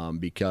like,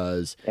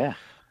 because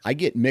I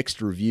get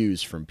mixed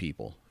reviews from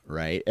people,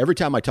 right? Every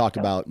time I talk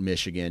about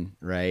Michigan,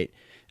 right?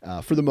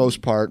 For the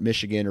most part,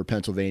 Michigan or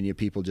Pennsylvania,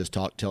 people just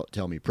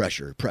tell me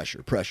pressure,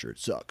 it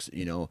sucks,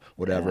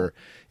 whatever.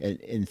 Yeah.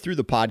 And through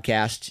the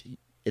podcast,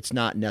 it's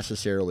not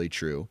necessarily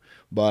true,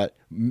 but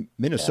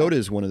Minnesota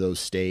is one of those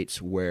states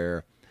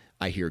where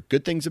I hear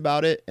good things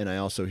about it, and I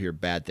also hear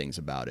bad things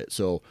about it.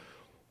 So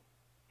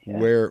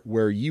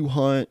where you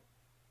hunt,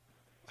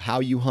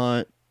 how you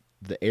hunt,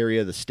 the area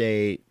of the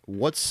state,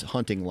 what's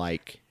hunting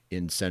like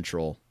in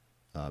central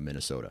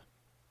Minnesota?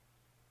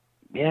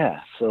 Yeah,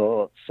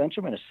 so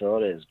central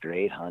Minnesota is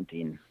great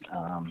hunting.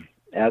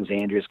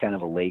 Alexandria is kind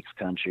of a lakes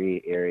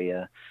country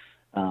area.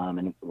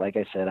 And like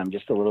I said, I'm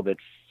just a little bit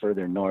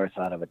further north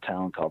out of a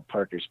town called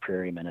Parker's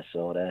Prairie,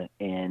 Minnesota.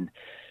 And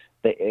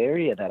the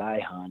area that I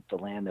hunt, the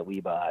land that we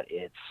bought,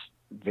 it's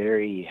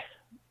very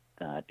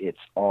it's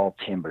all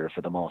timber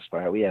for the most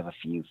part. We have a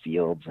few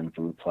fields and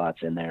food plots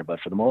in there, but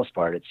for the most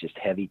part, it's just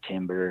heavy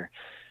timber,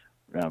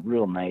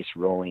 real nice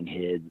rolling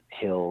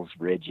hills,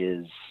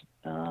 ridges,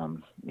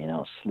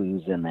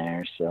 sloughs in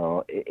there.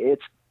 So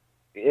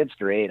it's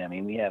great. I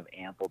mean, we have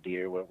ample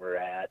deer where we're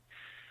at.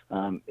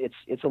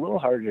 It's a little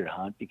harder to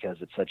hunt because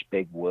it's such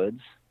big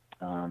woods.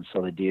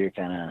 So the deer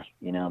kind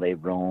of, they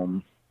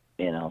roam,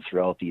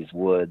 throughout these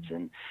woods,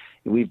 and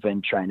we've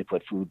been trying to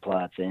put food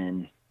plots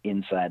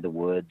inside the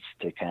woods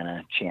to kind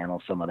of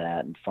channel some of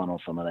that and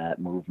funnel some of that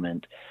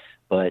movement.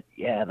 But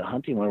yeah, the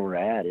hunting where we're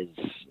at is,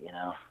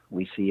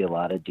 we see a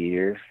lot of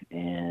deer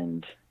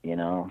and,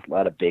 a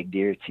lot of big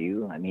deer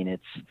too. I mean,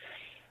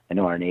 I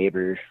know our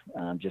neighbor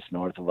just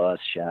north of us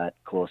shot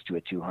close to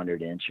a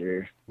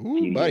 200-incher a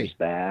few years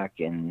back.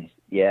 And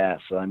yeah,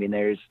 so I mean,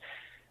 there's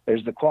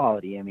the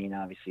quality. I mean,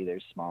 obviously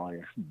there's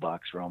smaller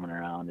bucks roaming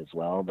around as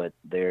well, but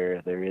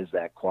there is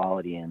that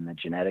quality in the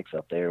genetics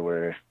up there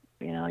where,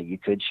 you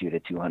could shoot a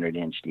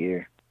 200-inch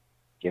deer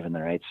given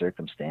the right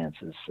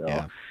circumstances.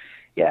 So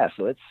yeah,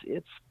 so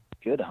it's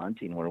good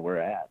hunting where we're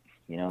at.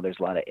 There's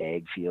a lot of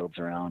ag fields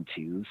around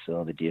too.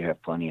 So the deer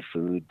have plenty of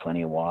food,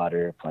 plenty of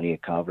water, plenty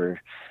of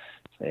cover.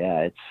 So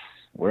yeah,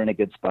 we're in a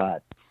good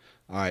spot.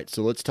 All right.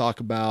 So let's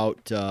talk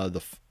about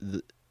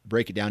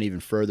break it down even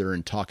further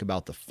and talk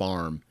about the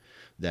farm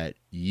that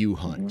you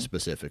hunt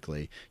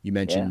specifically. You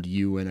mentioned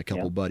you and a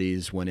couple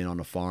buddies went in on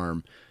a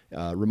farm.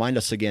 Remind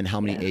us again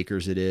how many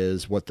acres it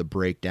is, what the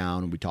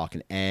breakdown. Are we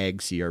talking ag,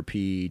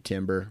 CRP,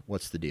 timber?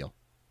 What's the deal?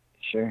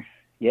 Sure.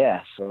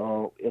 Yeah.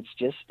 So it's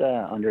just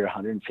under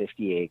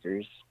 150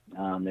 acres.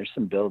 There's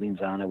some buildings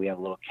on it. We have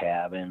a little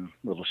cabin,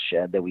 little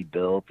shed that we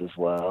built as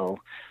well.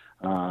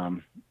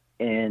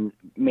 And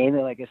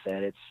mainly, like I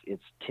said,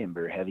 it's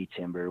timber, heavy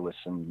timber with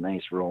some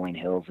nice rolling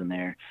hills in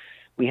there.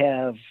 We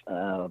have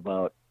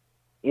about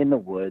in the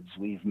woods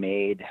we've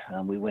made,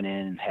 we went in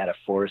and had a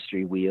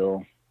forestry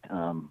wheel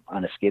on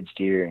a skid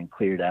steer and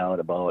cleared out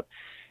about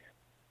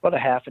a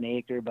half an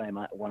acre by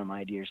one of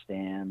my deer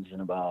stands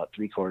and about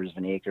 3/4 of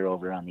an acre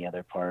over on the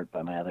other part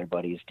by my other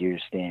buddy's deer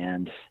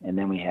stand. And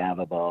then we have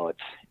about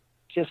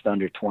just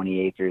under 20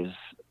 acres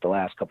the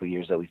last couple of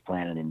years that we've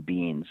planted in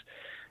beans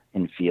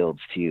in fields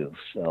too.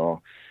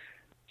 So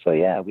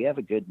yeah, we have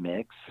a good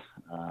mix,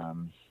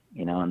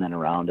 and then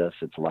around us,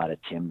 it's a lot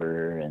of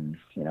timber and,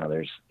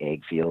 there's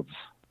ag fields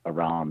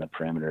around the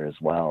perimeter as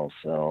well.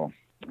 So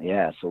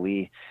yeah, so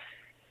we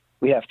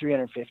have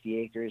 350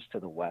 acres to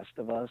the west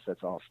of us.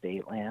 That's all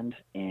state land.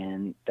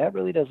 And that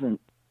really doesn't,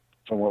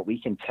 from what we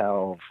can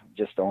tell,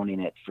 just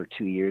owning it for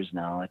 2 years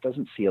now, it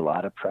doesn't see a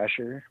lot of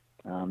pressure.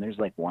 There's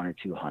like one or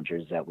two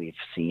hunters that we've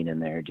seen in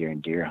there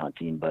during deer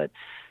hunting, but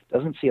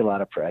doesn't see a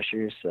lot of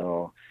pressure.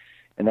 So,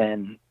 and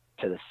then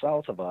to the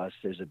south of us,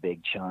 there's a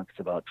big chunk. It's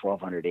about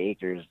 1,200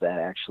 acres that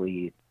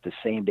actually the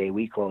same day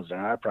we closed on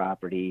our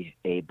property,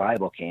 a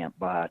Bible camp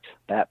bought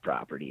that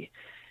property,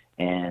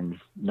 and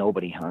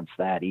nobody hunts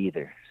that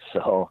either.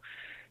 So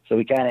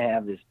we kind of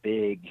have this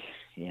big,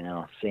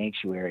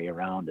 sanctuary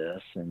around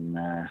us, and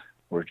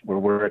we're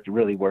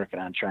really working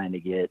on trying to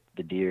get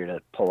the deer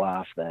to pull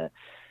off the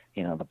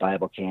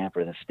Bible camp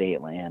or the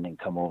state land and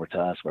come over to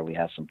us where we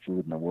have some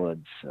food in the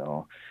woods.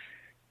 So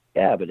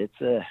yeah, but it's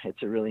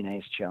a really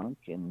nice chunk,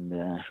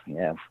 and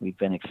we've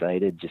been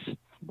excited just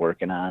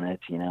working on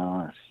it,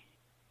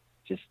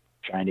 just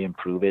trying to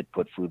improve it,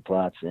 put food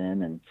plots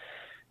in, and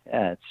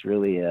yeah, it's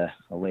really a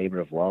labor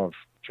of love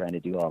trying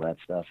to do all that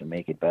stuff and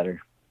make it better.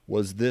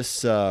 Was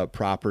this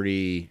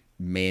property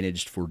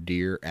managed for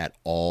deer at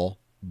all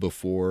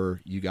before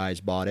you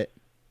guys bought it?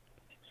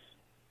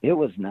 It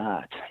was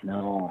not,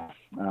 no.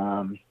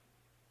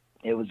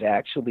 It was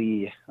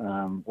actually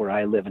where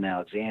I live in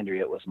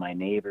Alexandria. It was my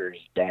neighbor's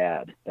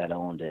dad that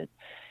owned it.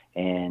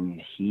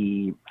 And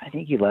I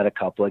think he let a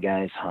couple of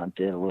guys hunt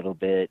it a little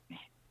bit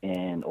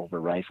and over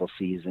rifle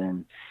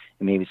season,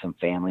 and maybe some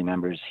family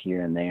members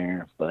here and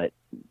there, but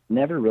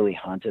never really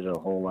hunted a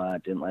whole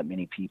lot, didn't let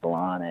many people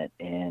on it.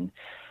 And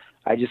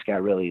I just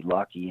got really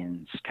lucky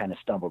and just kind of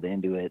stumbled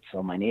into it.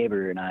 So my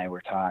neighbor and I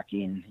were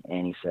talking,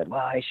 and he said,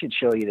 well, I should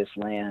show you this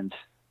land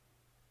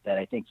that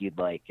I think you'd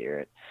like,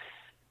 Garrett.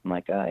 I'm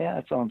like, oh, yeah,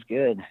 that sounds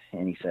good.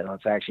 And he said, oh,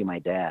 it's actually my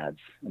dad's.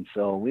 And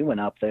so we went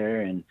up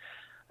there, and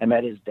I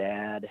met his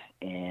dad,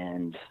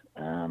 and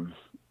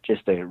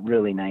just a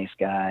really nice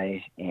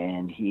guy.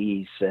 And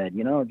he said,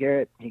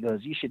 Garrett, he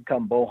goes, you should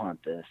come bow hunt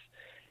this.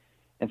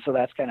 And so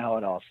that's kind of how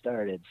it all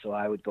started. So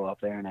I would go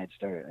up there, and I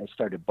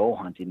started bow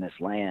hunting this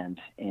land.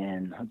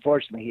 And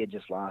unfortunately, he had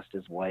just lost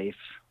his wife,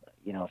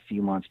 a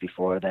few months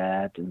before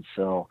that. And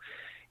so,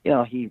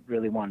 he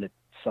really wanted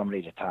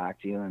somebody to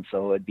talk to. And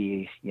so it'd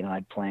be,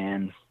 I'd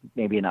plan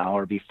maybe an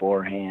hour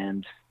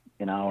beforehand,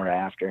 an hour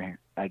after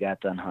I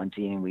got done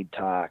hunting, and we'd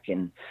talk.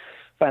 And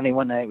finally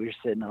one night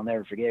I'll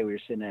never forget, we were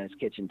sitting at his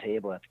kitchen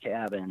table at the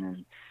cabin,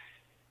 and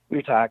we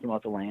were talking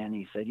about the land. And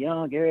he said,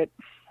 Garrett,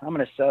 I'm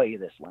going to sell you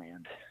this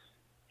land.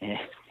 And,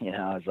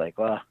 I was like,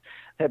 well,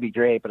 that'd be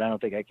great, but I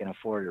don't think I can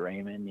afford it,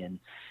 Raymond.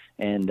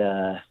 And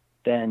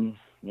then,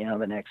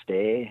 the next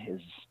day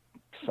his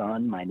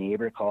son, my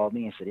neighbor, called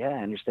me and said, yeah,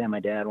 I understand my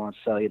dad wants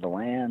to sell you the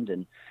land.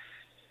 And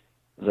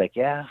I was like,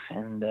 yeah.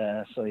 And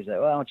so he's like,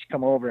 well, why don't you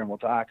come over and we'll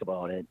talk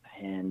about it.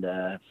 And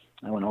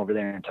I went over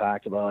there and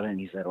talked about it. And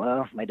he said,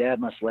 well, my dad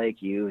must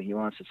like you. He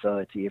wants to sell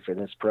it to you for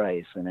this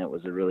price. And it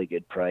was a really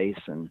good price.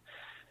 And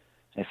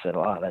I said,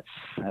 wow,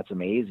 that's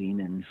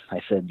amazing. And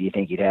I said, do you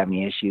think you'd have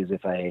any issues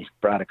if I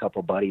brought a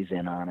couple buddies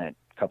in on it,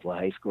 a couple of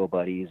high school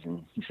buddies?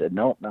 And he said,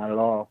 nope, not at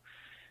all.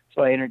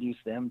 So I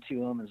introduced them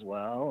to him as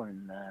well.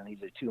 And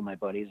these are two of my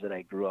buddies that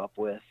I grew up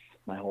with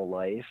my whole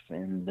life.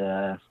 And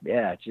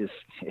yeah,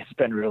 it's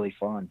been really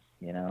fun.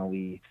 You know,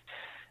 we've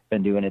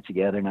been doing it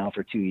together now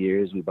for 2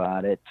 years. We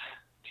bought it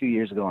 2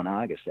 years ago in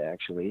August,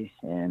 actually.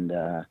 And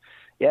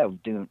yeah,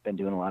 we've been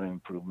doing a lot of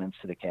improvements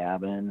to the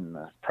cabin and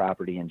the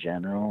property in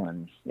general.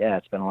 And yeah,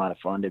 it's been a lot of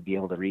fun to be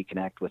able to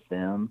reconnect with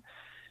them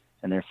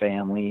and their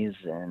families,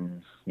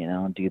 and, you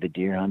know, do the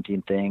deer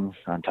hunting thing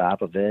on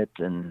top of it.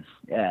 And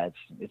yeah,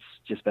 it's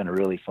just been a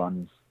really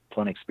fun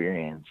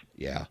experience.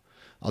 Yeah.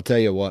 I'll tell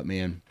you what,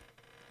 man,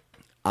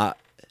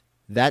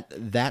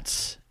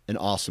 that's an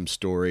awesome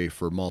story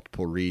for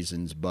multiple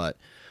reasons, but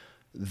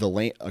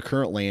a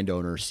current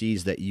landowner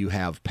sees that you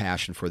have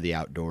passion for the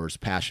outdoors,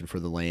 passion for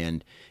the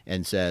land,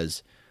 and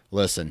says,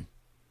 listen,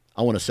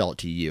 I want to sell it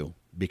to you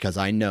because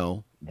I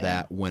know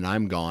that when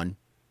I'm gone,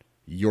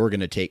 you're going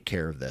to take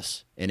care of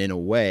this. And in a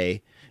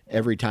way,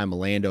 every time a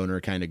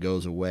landowner kind of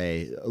goes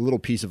away, a little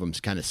piece of them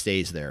kind of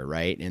stays there,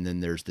 right? And then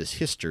there's this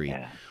history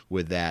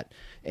with that.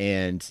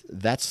 And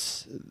that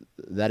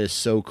is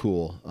so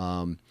cool.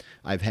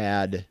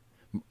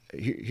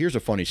 Here's a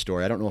funny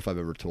story. I don't know if I've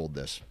ever told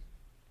this.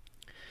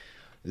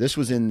 This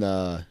was in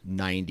the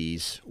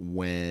 90s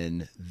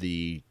when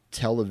the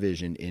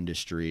television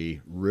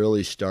industry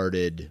really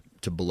started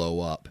to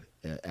blow up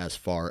as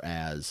far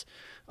as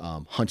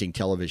hunting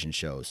television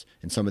shows.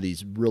 And some of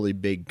these really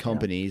big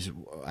companies,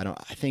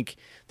 I think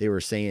they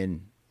were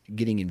saying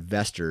getting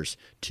investors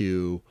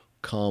to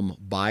come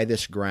buy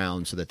this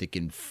ground so that they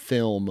can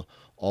film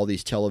all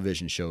these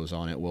television shows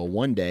on it. Well,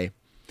 one day,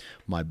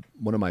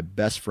 one of my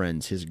best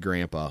friends, his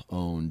grandpa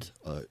owned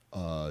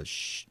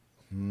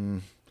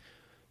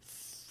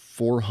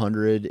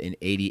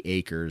 480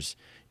 acres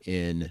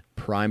in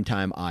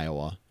primetime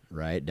Iowa,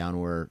 right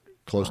down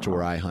close to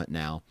where I hunt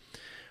now.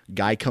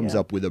 Guy comes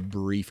up with a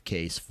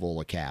briefcase full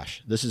of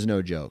cash. This is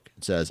no joke.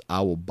 It says, I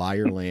will buy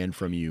your land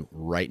from you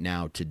right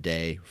now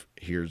today.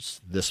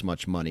 Here's this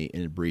much money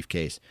in a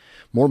briefcase.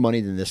 More money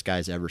than this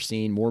guy's ever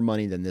seen, more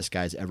money than this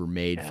guy's ever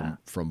made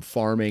from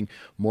farming,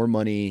 more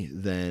money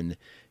than,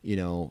 you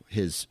know,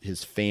 his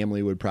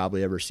family would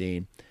probably ever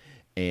seen.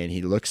 And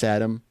he looks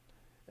at him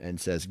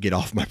and says, get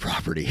off my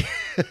property.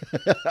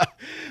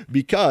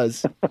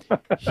 Because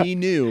he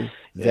knew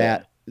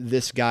that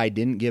this guy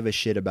didn't give a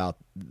shit about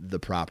the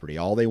property.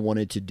 All they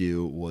wanted to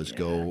do was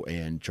go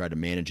and try to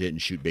manage it and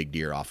shoot big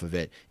deer off of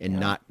it and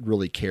not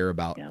really care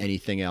about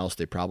anything else.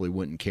 They probably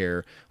wouldn't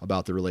care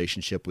about the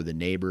relationship with the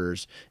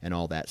neighbors and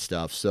all that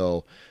stuff.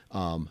 So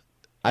I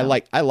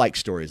like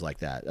stories like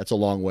that. That's a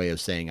long way of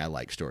saying I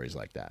like stories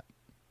like that.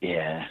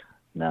 Yeah.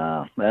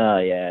 No. Oh,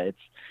 yeah.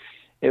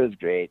 It was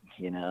great.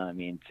 You know, I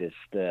mean, just,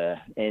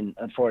 and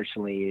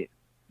unfortunately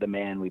the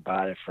man we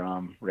bought it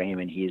from,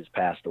 Raymond, he has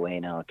passed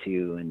away now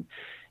too. And,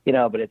 you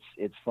know, but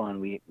it's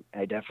fun.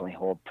 I definitely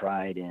hold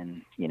pride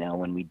in, you know,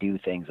 when we do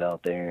things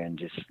out there, and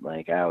just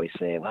like I always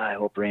say, well, I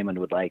hope Raymond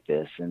would like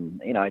this. And,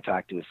 you know, I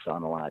talk to his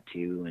son a lot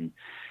too. And,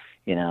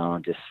 you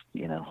know, just,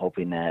 you know,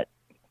 hoping that,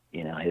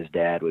 you know, his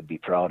dad would be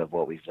proud of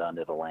what we've done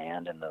to the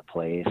land and the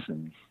place.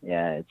 And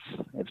yeah,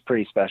 it's a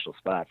pretty special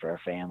spot for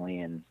our family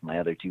and my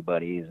other two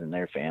buddies and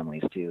their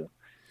families too.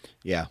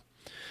 Yeah.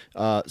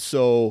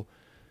 So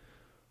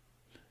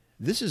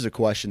this is a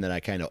question that I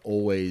kind of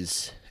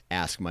always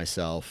ask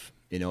myself,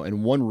 you know,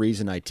 and one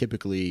reason I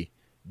typically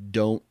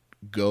don't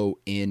go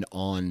in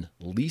on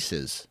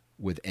leases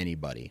with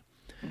anybody,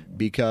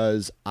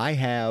 because I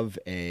have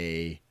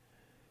a,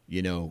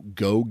 you know,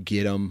 go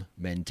get 'em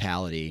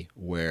mentality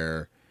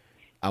where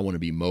I want to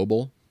be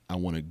mobile. I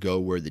want to go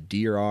where the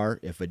deer are.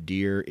 If a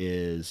deer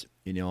is,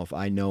 you know, if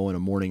I know in a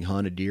morning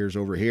hunt a deer's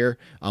over here,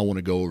 I want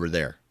to go over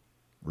there,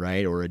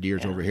 right? Or a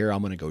deer's over here,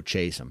 I'm going to go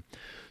chase him.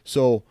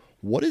 So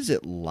what is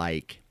it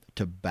like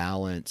to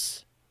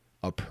balance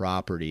a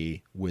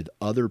property with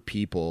other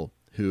people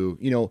who,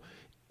 you know,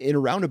 in a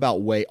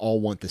roundabout way, all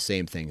want the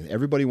same thing?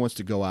 Everybody wants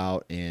to go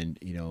out and,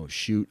 you know,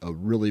 shoot a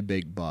really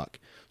big buck.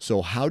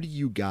 So how do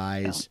you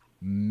guys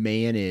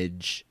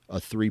manage a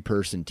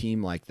 3-person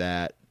team like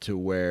that to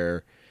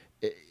where,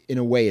 in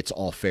a way, it's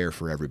all fair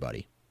for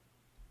everybody?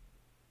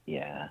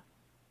 Yeah.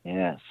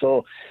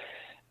 So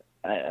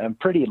I'm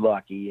pretty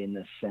lucky in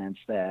the sense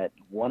that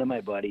one of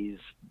my buddies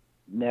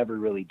never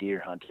really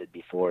deer hunted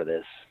before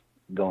this.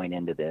 Going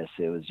into this,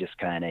 it was just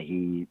kind of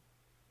he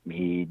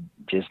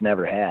just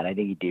never had. I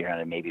think he deer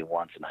hunted maybe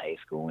once in high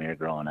school when we were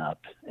growing up,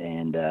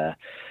 and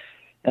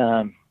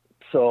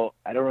So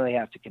I don't really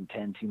have to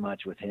contend too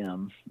much with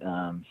him.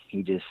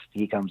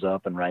 He comes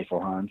up and rifle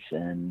hunts,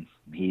 and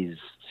he's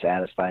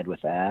satisfied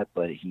with that,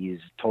 but he's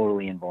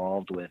totally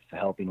involved with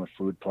helping with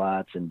food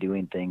plots and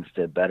doing things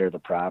to better the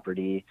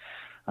property.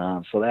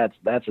 So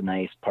that's a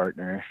nice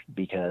partner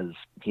because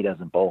he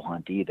doesn't bow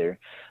hunt either.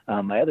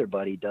 My other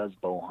buddy does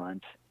bow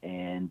hunt,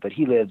 but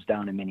he lives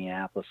down in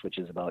Minneapolis, which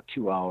is about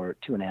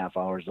 2.5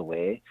 hours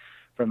away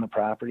from the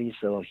property.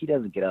 So he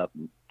doesn't get up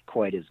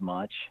quite as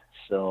much.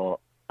 So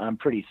I'm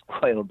pretty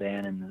spoiled,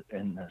 Dan,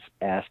 in this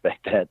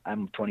aspect that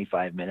I'm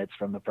 25 minutes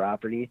from the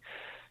property.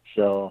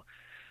 So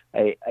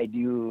I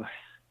do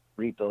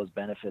reap those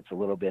benefits a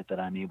little bit, that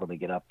I'm able to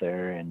get up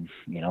there and,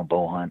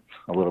 bow hunt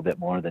a little bit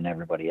more than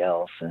everybody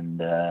else.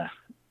 And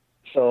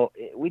so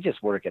we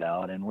just work it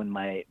out. And when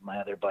my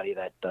other buddy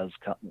that does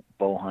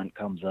bow hunt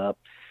comes up,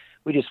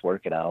 we just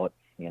work it out,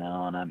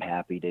 and I'm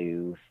happy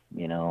to,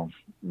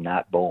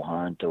 not bow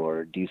hunt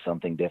or do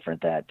something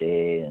different that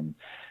day. And,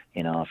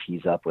 if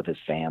he's up with his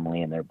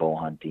family and they're bow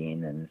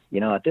hunting, and,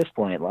 at this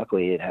point,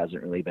 luckily it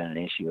hasn't really been an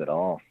issue at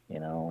all,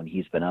 when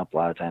he's been up. A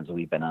lot of times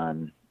we've been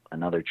on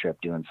another trip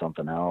doing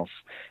something else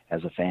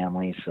as a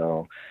family.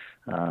 So,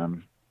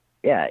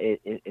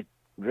 it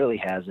really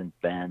hasn't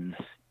been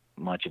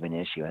much of an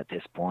issue at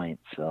this point.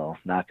 So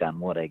knock on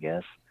wood, I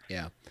guess.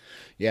 Yeah.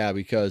 Yeah.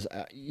 Because,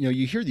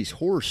 you hear these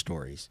horror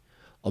stories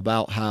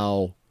about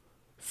how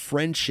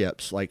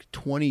friendships, like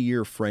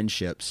 20-year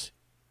friendships,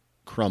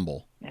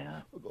 crumble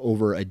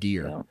over a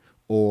deer,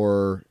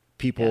 or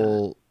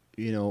people,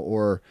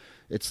 or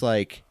it's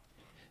like,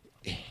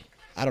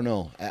 I don't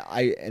know.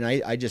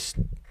 I just,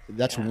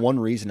 that's one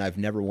reason I've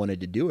never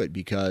wanted to do it,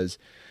 because,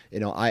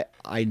 I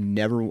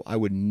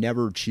would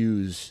never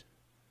choose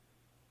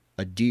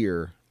a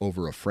deer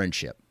over a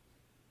friendship.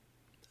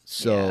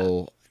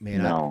 So,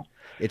 man,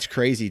 it's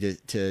crazy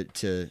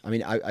to, I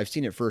mean, I've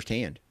seen it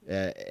firsthand,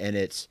 and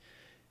it's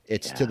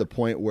to the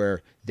point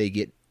where they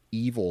get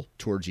evil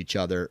towards each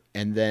other,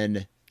 and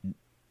then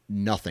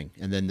nothing,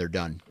 and then they're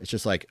done. It's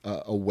just like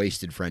a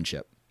wasted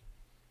friendship.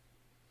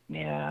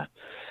 Yeah.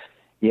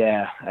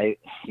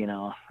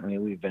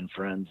 We've been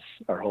friends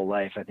our whole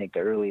life. I think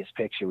the earliest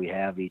picture we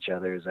have of each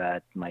other is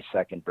at my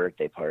second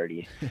birthday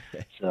party.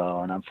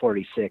 And I'm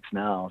 46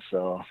 now.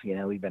 So,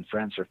 we've been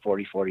friends for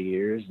 44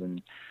 years,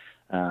 and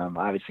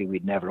obviously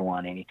we'd never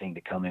want anything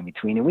to come in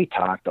between. And we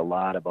talked a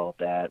lot about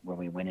that when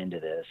we went into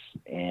this,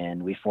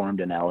 and we formed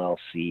an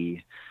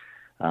LLC.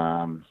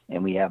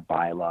 And we have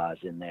bylaws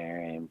in there,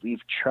 and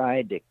we've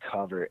tried to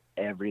cover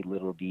every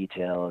little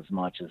detail as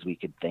much as we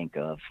could think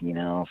of,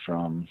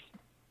 from,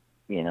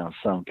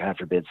 some, God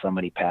forbid,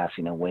 somebody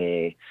passing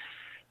away,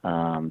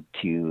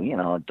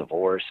 to,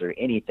 divorce or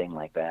anything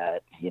like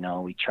that.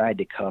 We tried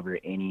to cover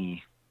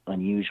any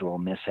unusual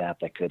mishap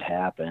that could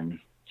happen,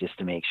 just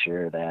to make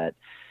sure that,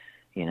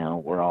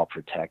 we're all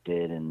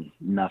protected and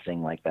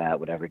nothing like that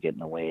would ever get in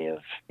the way of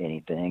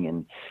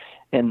anything.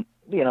 And,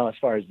 as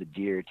far as the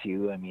deer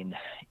too, I mean,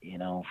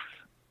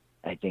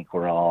 I think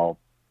we're all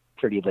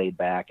pretty laid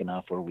back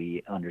enough where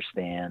we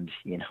understand,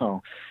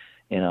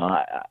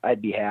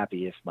 I'd be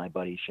happy if my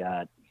buddy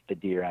shot the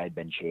deer I'd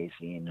been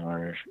chasing,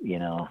 or,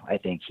 I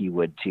think he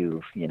would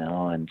too,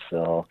 and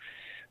so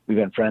we've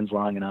been friends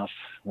long enough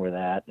where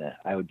that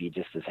I would be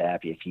just as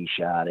happy if he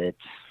shot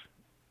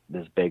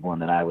this big one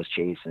that I was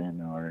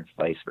chasing, or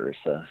vice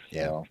versa.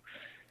 So,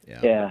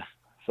 yeah.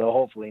 So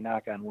hopefully,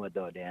 knock on wood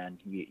though, Dan,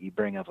 you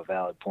bring up a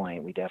valid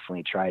point. We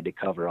definitely tried to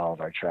cover all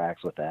of our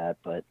tracks with that,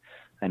 but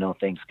I know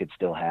things could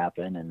still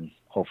happen, and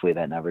hopefully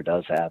that never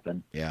does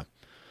happen. Yeah.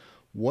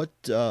 What,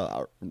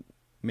 let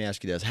me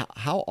ask you this.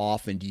 How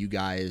often do you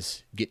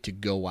guys get to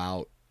go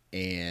out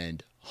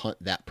and hunt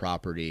that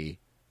property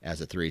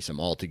as a threesome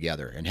all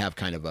together and have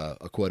kind of a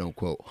quote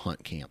unquote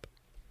hunt camp?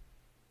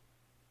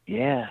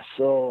 Yeah.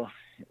 So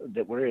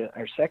that we're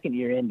our second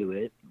year into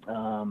it.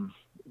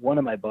 One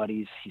of my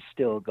buddies, he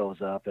still goes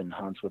up and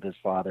hunts with his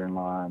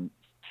father-in-law on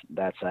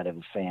that side of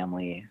his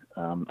family,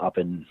 up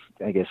in,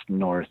 I guess,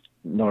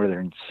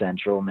 northern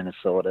central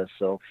Minnesota.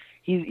 So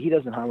he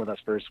doesn't hunt with us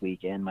first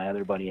weekend. My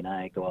other buddy and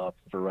I go up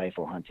for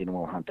rifle hunting, and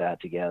we'll hunt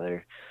that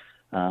together.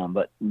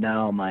 But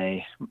now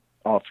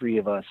all three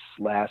of us,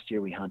 last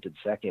year we hunted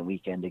second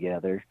weekend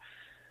together.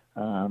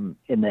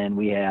 And then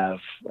we have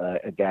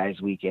a guys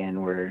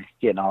weekend. We're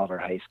getting all of our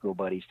high school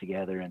buddies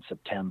together in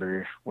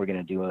September. We're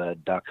going to do a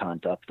duck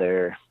hunt up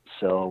there.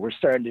 So we're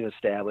starting to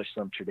establish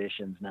some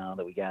traditions now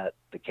that we got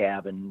the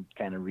cabin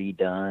kind of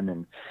redone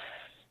and,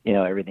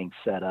 everything's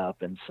set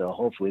up. And so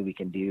hopefully we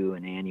can do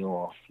an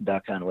annual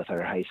duck hunt with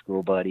our high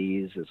school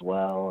buddies as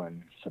well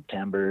in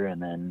September.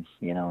 And then,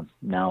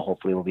 now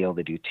hopefully we'll be able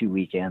to do 2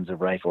 weekends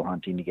of rifle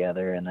hunting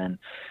together, and then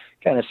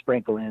kind of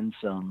sprinkle in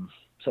some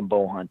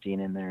bow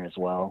hunting in there as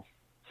well.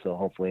 So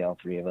hopefully all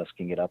three of us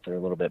can get up there a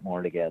little bit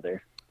more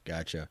together.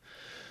 Gotcha.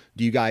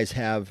 Do you guys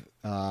have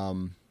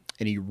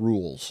any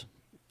rules?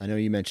 I know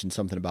you mentioned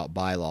something about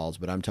bylaws,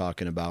 but I'm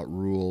talking about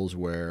rules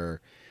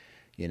where,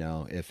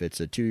 if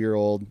it's a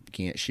 2-year-old,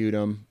 can't shoot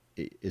them.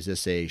 Is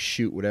this a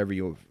shoot whatever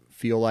you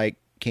feel like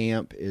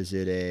camp? Is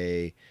it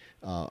a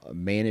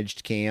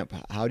managed camp?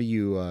 How do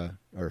you,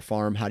 or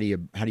farm? How do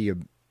you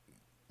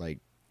like?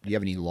 Do you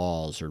have any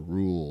laws or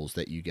rules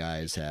that you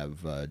guys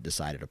have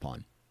decided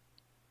upon?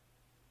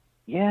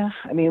 Yeah,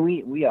 I mean,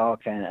 we all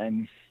kind of,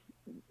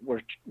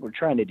 we're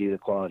trying to do the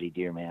quality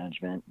deer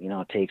management.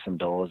 Take some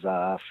does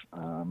off,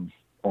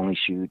 only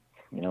shoot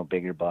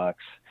bigger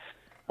bucks.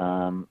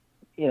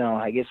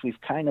 I guess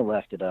we've kind of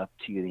left it up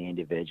to the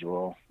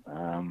individual.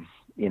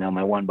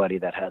 My one buddy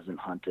that hasn't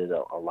hunted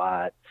a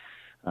lot,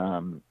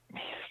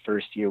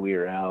 first year we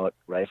were out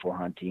rifle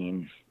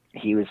hunting,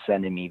 he was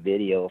sending me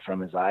video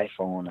from his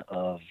iPhone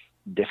of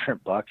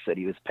different bucks that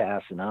he was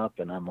passing up.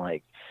 And I'm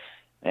like,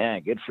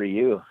 man, good for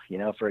you,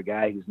 for a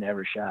guy who's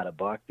never shot a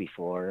buck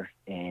before,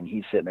 and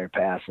he's sitting there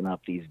passing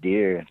up these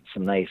deer,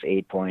 some nice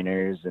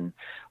 8-pointers, and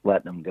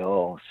letting them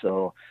go.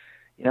 So,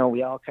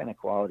 we all kind of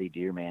quality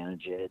deer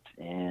manage it,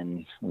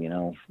 and,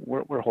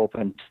 we're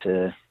hoping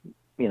to,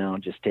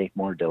 just take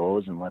more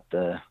does and let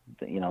the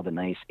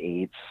nice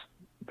 8s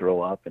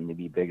grow up and to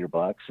be bigger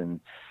bucks. And,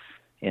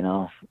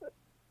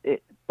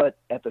 but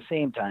at the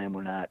same time,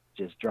 we're not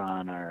just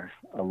drawing a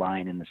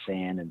line in the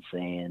sand and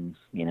saying,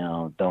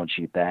 don't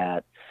shoot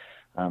that.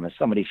 If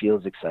somebody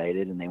feels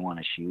excited and they want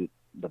to shoot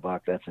the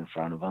buck that's in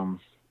front of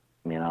them,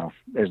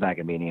 there's not going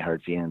to be any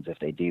hard feelings if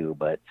they do.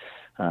 But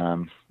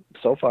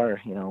so far,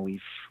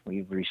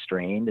 we've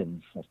restrained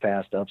and have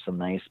passed up some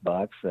nice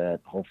bucks that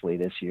hopefully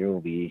this year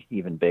will be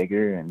even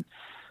bigger. And,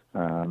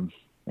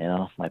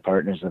 my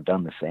partners have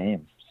done the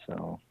same.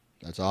 So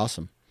that's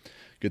awesome.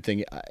 Good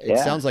thing. It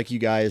sounds like you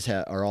guys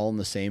are all on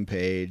the same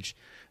page.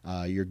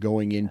 You're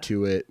going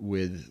into it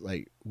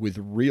with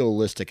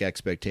realistic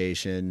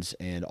expectations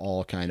and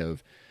all kind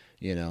of,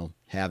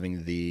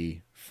 having the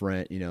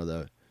friend,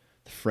 the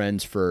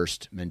friends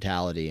first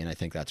mentality. And I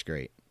think that's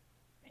great.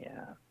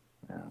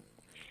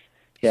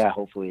 Yeah.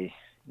 Hopefully,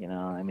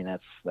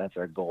 that's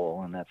our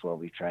goal, and that's what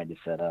we've tried to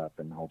set up,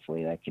 and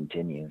hopefully that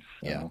continues.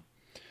 So. Yeah.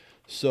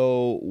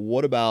 So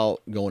what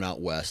about going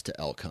out west to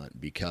elk hunt?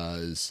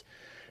 Because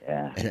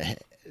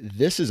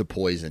this is a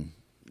poison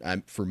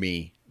for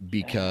me,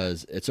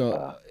 because it's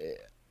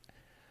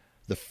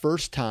the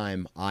first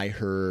time I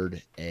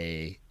heard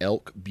a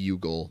elk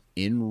bugle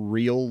in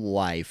real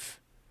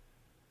life,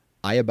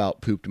 I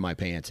about pooped my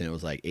pants, and it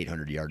was like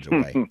 800 yards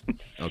away.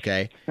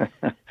 Okay.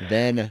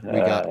 Then we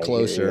got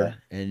closer,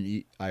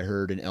 and I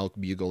heard an elk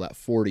bugle at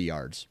 40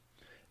 yards.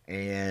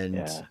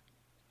 And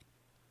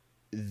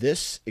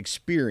this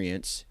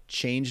experience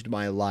changed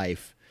my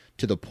life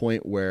to the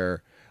point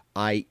where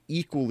I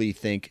equally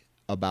think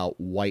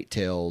about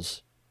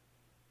whitetails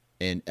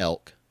and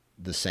elk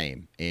the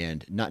same,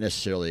 and not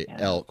necessarily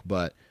elk,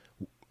 but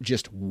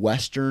just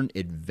Western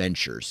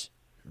adventures,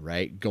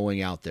 right?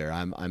 Going out there.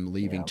 I'm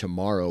leaving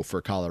tomorrow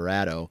for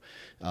Colorado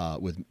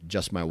with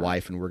just my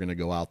wife, and we're going to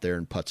go out there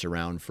and putz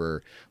around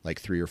for like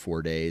 3 or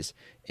 4 days.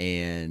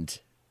 And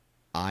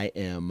I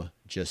am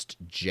just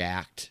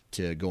jacked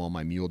to go on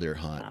my mule deer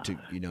hunt,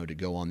 to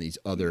go on these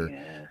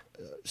other,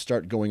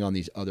 start going on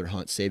these other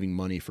hunts, saving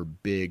money for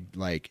big,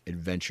 like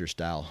adventure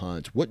style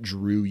hunts. What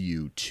drew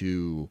you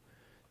to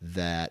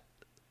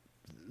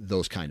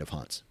those kind of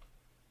hunts?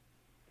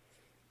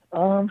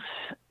 I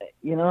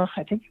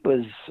think it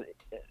was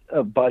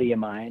a buddy of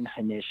mine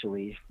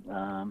initially.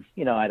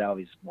 I'd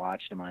always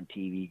watched him on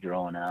TV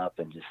growing up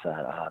and just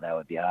thought, oh, that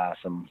would be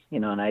awesome.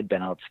 And I'd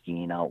been out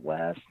skiing out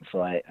west,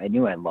 so I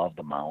knew I loved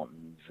the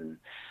mountains. And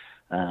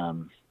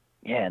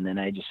and then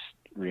I just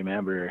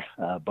remember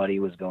a buddy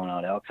was going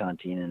out elk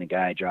hunting, and a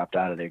guy dropped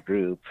out of their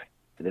group.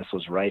 This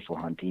was rifle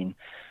hunting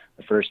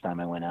the first time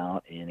I went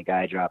out, and a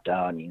guy dropped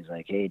out, and he's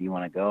like, hey, do you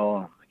want to go?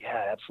 I'm like,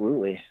 yeah,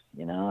 absolutely.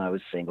 I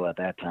was single at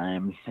that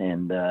time,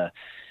 and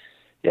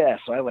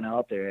so I went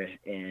out there,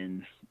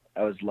 and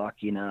I was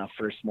lucky enough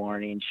first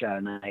morning, shot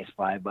a nice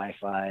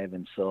 5x5.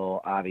 And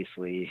so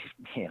obviously,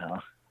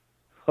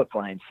 hook,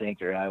 line,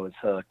 sinker, I was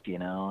hooked,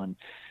 and,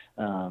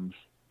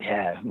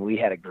 we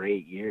had a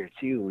great year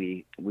too.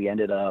 We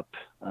ended up,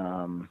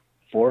 4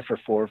 for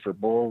 4 for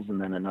bulls. And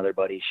then another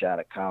buddy shot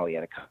a cow. He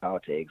had a cow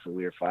tag. So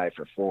we were 5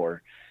 for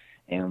 4,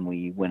 and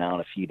we went out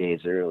a few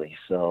days early.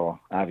 So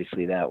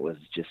obviously that was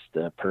just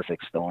a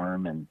perfect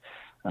storm. And,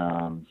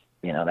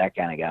 that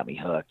kind of got me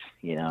hooked,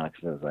 because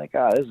I was like,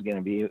 oh, this is going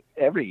to be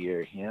every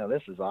year.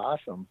 This is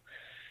awesome.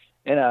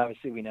 And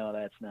obviously we know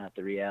that's not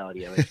the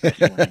reality of it,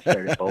 especially when I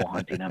started bow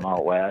hunting. I'm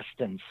out west.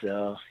 And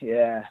so,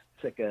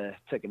 took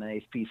a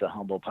nice piece of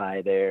humble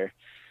pie there.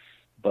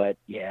 But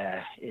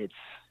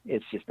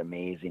it's just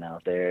amazing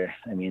out there.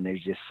 I mean,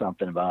 there's just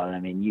something about it. I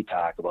mean, you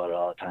talk about it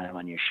all the time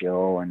on your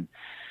show, and,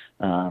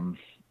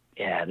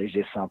 there's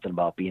just something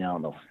about being out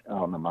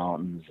in the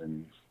mountains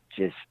and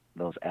just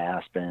those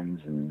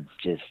aspens and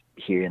just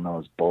hearing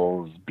those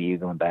bulls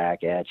bugling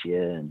back at you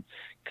and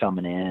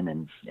coming in,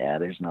 and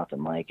there's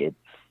nothing like it.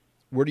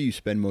 Where do you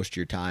spend most of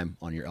your time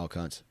on your elk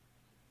hunts?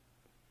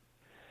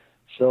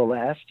 So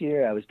last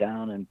year I was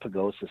down in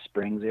Pagosa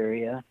Springs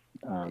area,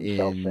 in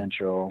South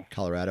Central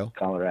Colorado.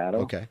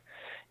 Okay.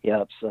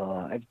 Yep.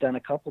 So I've done a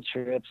couple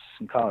trips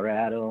in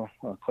Colorado,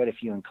 quite a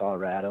few in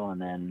Colorado,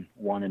 and then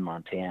one in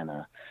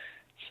Montana.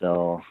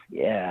 So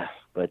yeah,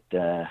 but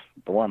the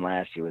one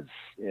last year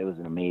was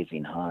an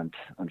amazing hunt.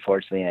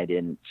 Unfortunately, I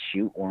didn't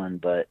shoot one,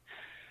 but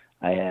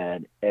I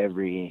had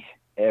every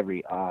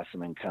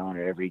awesome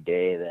encounter every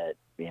day that,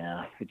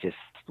 just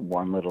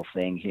one little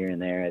thing here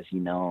and there, as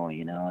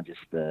just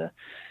the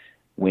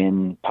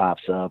wind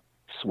pops up,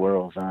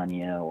 swirls on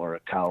you, or a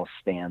cow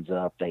stands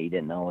up that you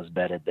didn't know was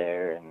bedded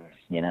there, and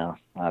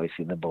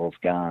obviously the bull's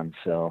gone.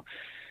 So,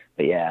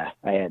 but yeah,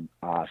 I had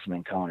awesome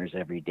encounters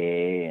every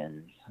day,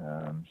 and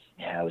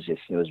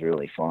it was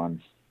really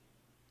fun.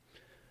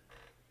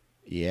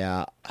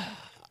 Yeah,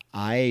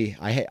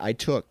 I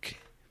took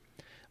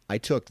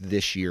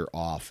this year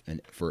off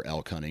for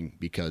elk hunting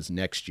because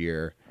next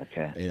year,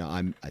 Okay.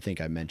 I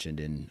think I mentioned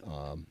in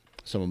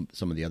some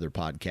of the other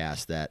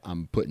podcasts that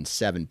I'm putting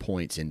 7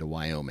 points into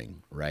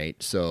Wyoming,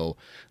 right? So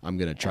I'm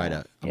gonna try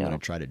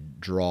to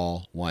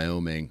draw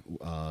Wyoming,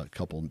 a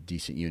couple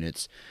decent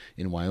units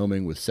in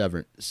Wyoming with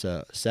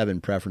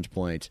seven preference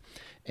points,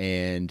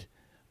 and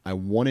I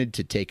wanted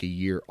to take a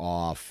year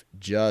off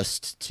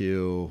just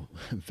to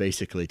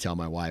basically tell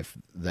my wife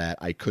that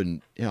I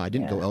couldn't, I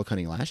didn't go elk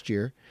hunting last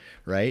year,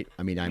 right?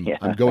 I mean,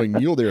 I'm going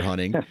mule deer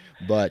hunting,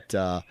 but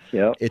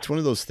it's one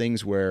of those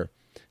things where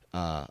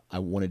I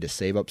wanted to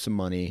save up some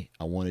money.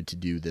 I wanted to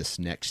do this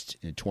next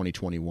in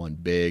 2021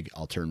 big.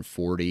 I'll turn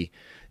 40,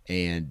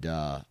 and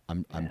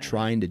I'm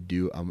trying to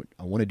do.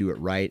 I want to do it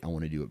right. I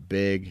want to do it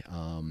big.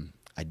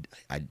 I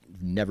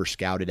never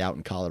scouted out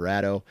in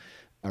Colorado,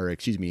 or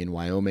excuse me, in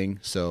Wyoming.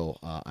 So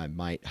I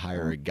might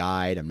hire a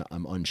guide.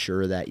 I'm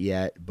unsure of that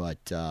yet,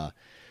 but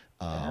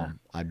I'm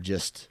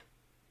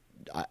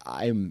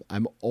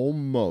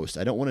almost.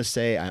 I don't want to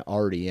say I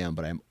already am,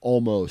 but I'm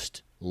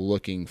almost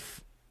looking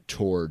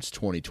towards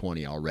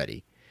 2020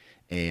 already.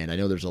 And I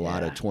know there's a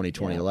lot of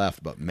 2020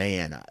 left, but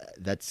man,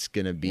 that's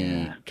going to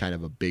be kind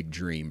of a big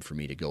dream for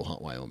me to go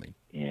hunt Wyoming.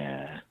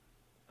 Yeah.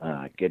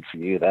 Good for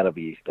you. That'll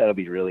be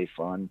really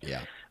fun.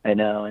 Yeah. I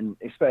know. And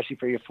especially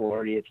for your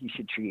 40th, you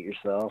should treat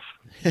yourself,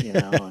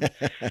 And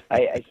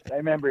I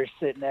remember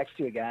sitting next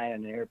to a guy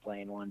on an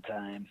airplane one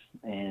time,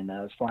 and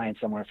I was flying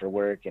somewhere for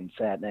work and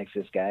sat next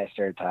to this guy. I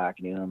started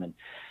talking to him, and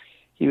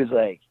he was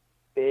like,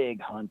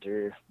 big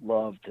hunter,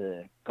 loved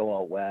to go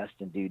out west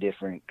and do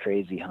different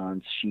crazy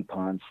hunts, sheep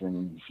hunts.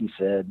 And he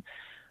said,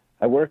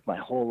 I worked my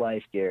whole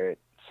life, Garrett,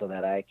 so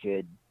that I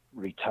could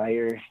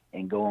retire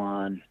and go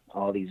on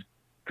all these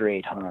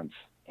great hunts.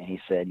 And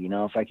he said,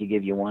 if I could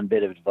give you one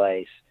bit of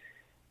advice,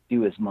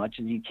 do as much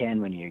as you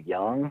can when you're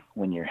young,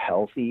 when you're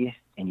healthy,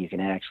 and you can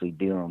actually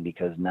do them,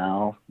 because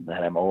now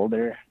that I'm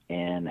older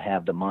and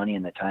have the money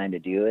and the time to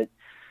do it,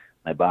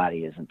 my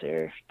body isn't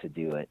there to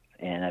do it.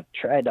 And I've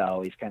tried to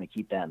always kind of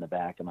keep that in the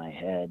back of my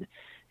head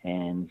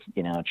and,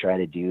 try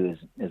to do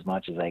as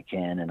much as I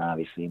can. And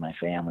obviously my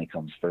family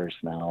comes first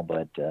now,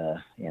 but,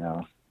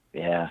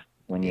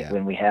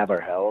 when we have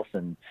our health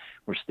and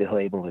we're still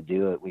able to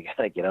do it, we got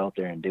to get out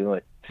there and do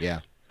it. Yeah.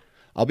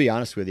 I'll be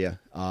honest with you.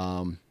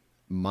 I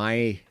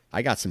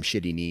got some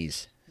shitty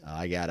knees.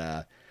 I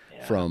got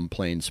from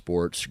playing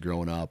sports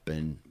growing up,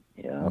 and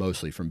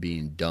mostly from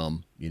being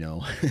dumb,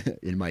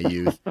 in my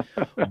youth.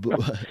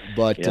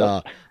 But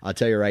I'll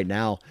tell you right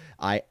now,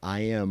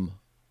 I'm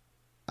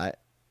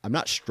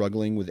not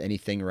struggling with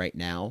anything right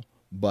now,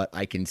 but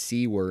I can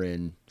see we're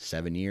in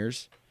 7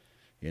 years,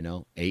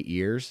 8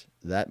 years,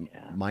 that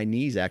my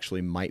knees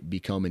actually might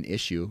become an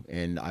issue.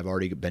 And I've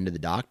already been to the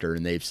doctor,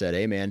 and they've said,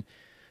 hey man,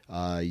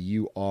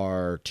 you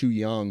are too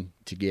young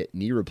to get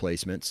knee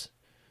replacements.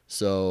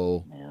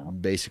 So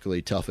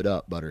basically tough it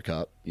up,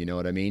 buttercup. You know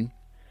what I mean?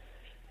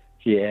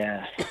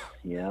 Yeah.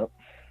 Yep.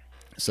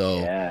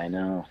 So I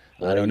know.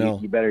 I don't know.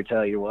 You better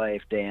tell your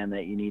wife, Dan,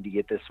 that you need to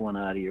get this one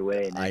out of your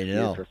way. I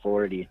know. For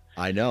 40.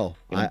 I know.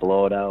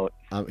 Blow it out.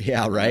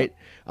 Yeah, right.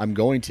 I'm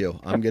going to.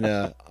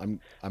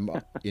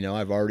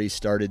 I've already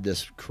started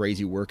this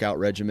crazy workout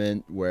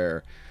regimen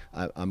where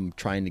I'm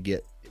trying to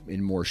get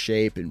in more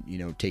shape and,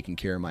 taking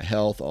care of my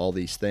health, all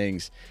these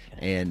things,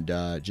 and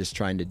just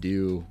trying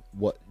to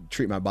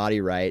treat my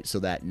body right so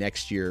that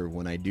next year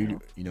when I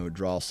do,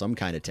 draw some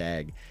kind of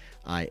tag,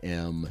 I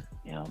am,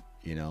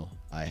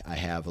 I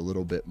have a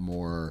little bit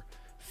more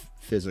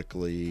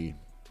physically,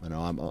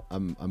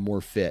 I'm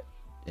more fit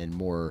and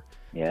more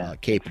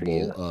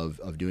capable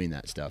of doing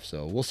that stuff.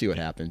 So we'll see what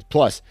happens.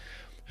 Plus,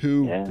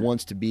 who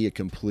wants to be a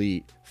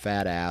complete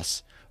fat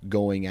ass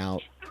going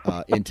out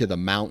into the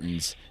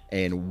mountains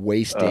and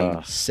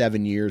wasting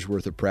 7 years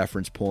worth of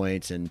preference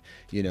points and,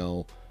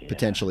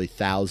 potentially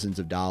thousands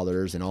of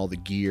dollars and all the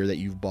gear that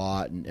you've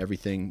bought and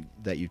everything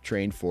that you've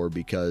trained for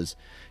because,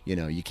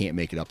 you can't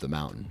make it up the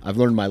mountain. I've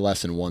learned my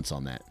lesson once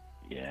on that.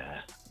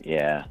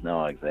 Yeah.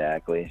 No,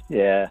 exactly.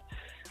 Yeah.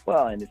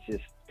 Well, and it's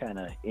just kind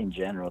of in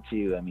general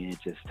too. I mean, it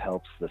just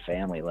helps the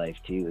family life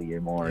too.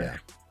 You're more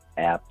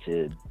apt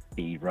to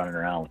be running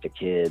around with the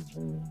kids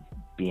and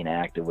being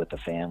active with the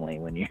family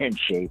when you're in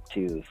shape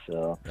too.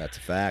 So that's a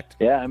fact.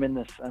 Yeah, I'm in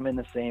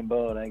the same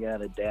boat. I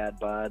got a dad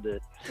bod that,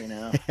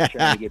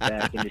 trying to get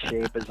back into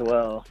shape as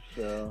well.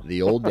 So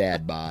the old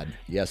dad bod.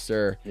 Yes,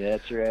 sir.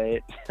 That's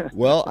right.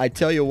 Well, I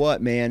tell you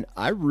what, man,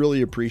 I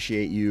really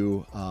appreciate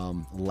you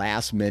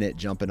last minute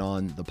jumping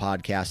on the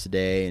podcast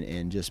today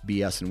and just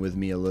BSing with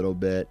me a little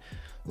bit.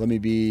 Let me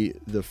be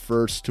the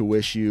first to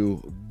wish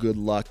you good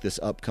luck this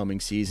upcoming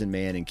season,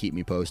 man, and keep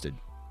me posted.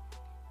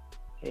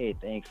 Hey,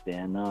 thanks,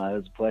 Dan. No, it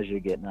was a pleasure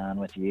getting on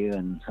with you,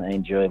 and I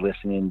enjoyed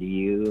listening to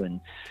you, and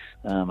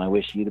I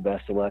wish you the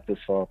best of luck this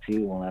fall,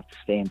 too. We'll have to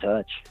stay in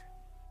touch.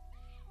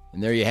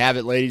 And there you have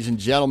it, ladies and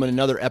gentlemen,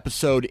 another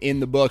episode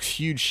in the books.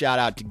 Huge shout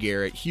out to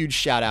Garrett. Huge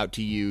shout out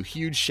to you.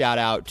 Huge shout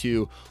out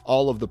to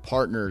all of the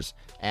partners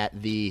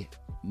at the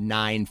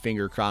Nine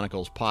Finger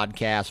Chronicles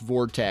podcast,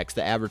 Vortex,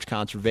 The Average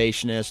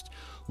Conservationist,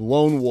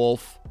 Lone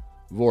Wolf,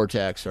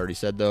 Vortex, already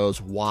said those,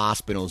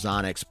 Wasp, and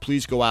Ozonics.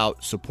 Please go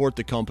out, support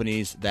the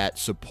companies that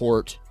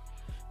support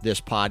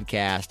this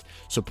podcast,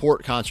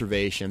 support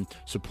conservation,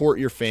 support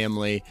your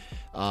family,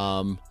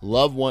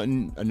 love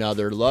one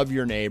another, love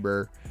your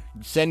neighbor,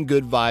 send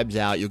good vibes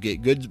out. You'll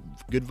get good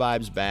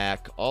vibes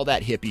back, all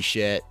that hippie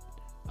shit.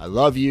 I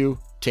love you.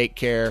 Take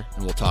care,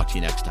 and we'll talk to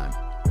you next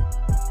time.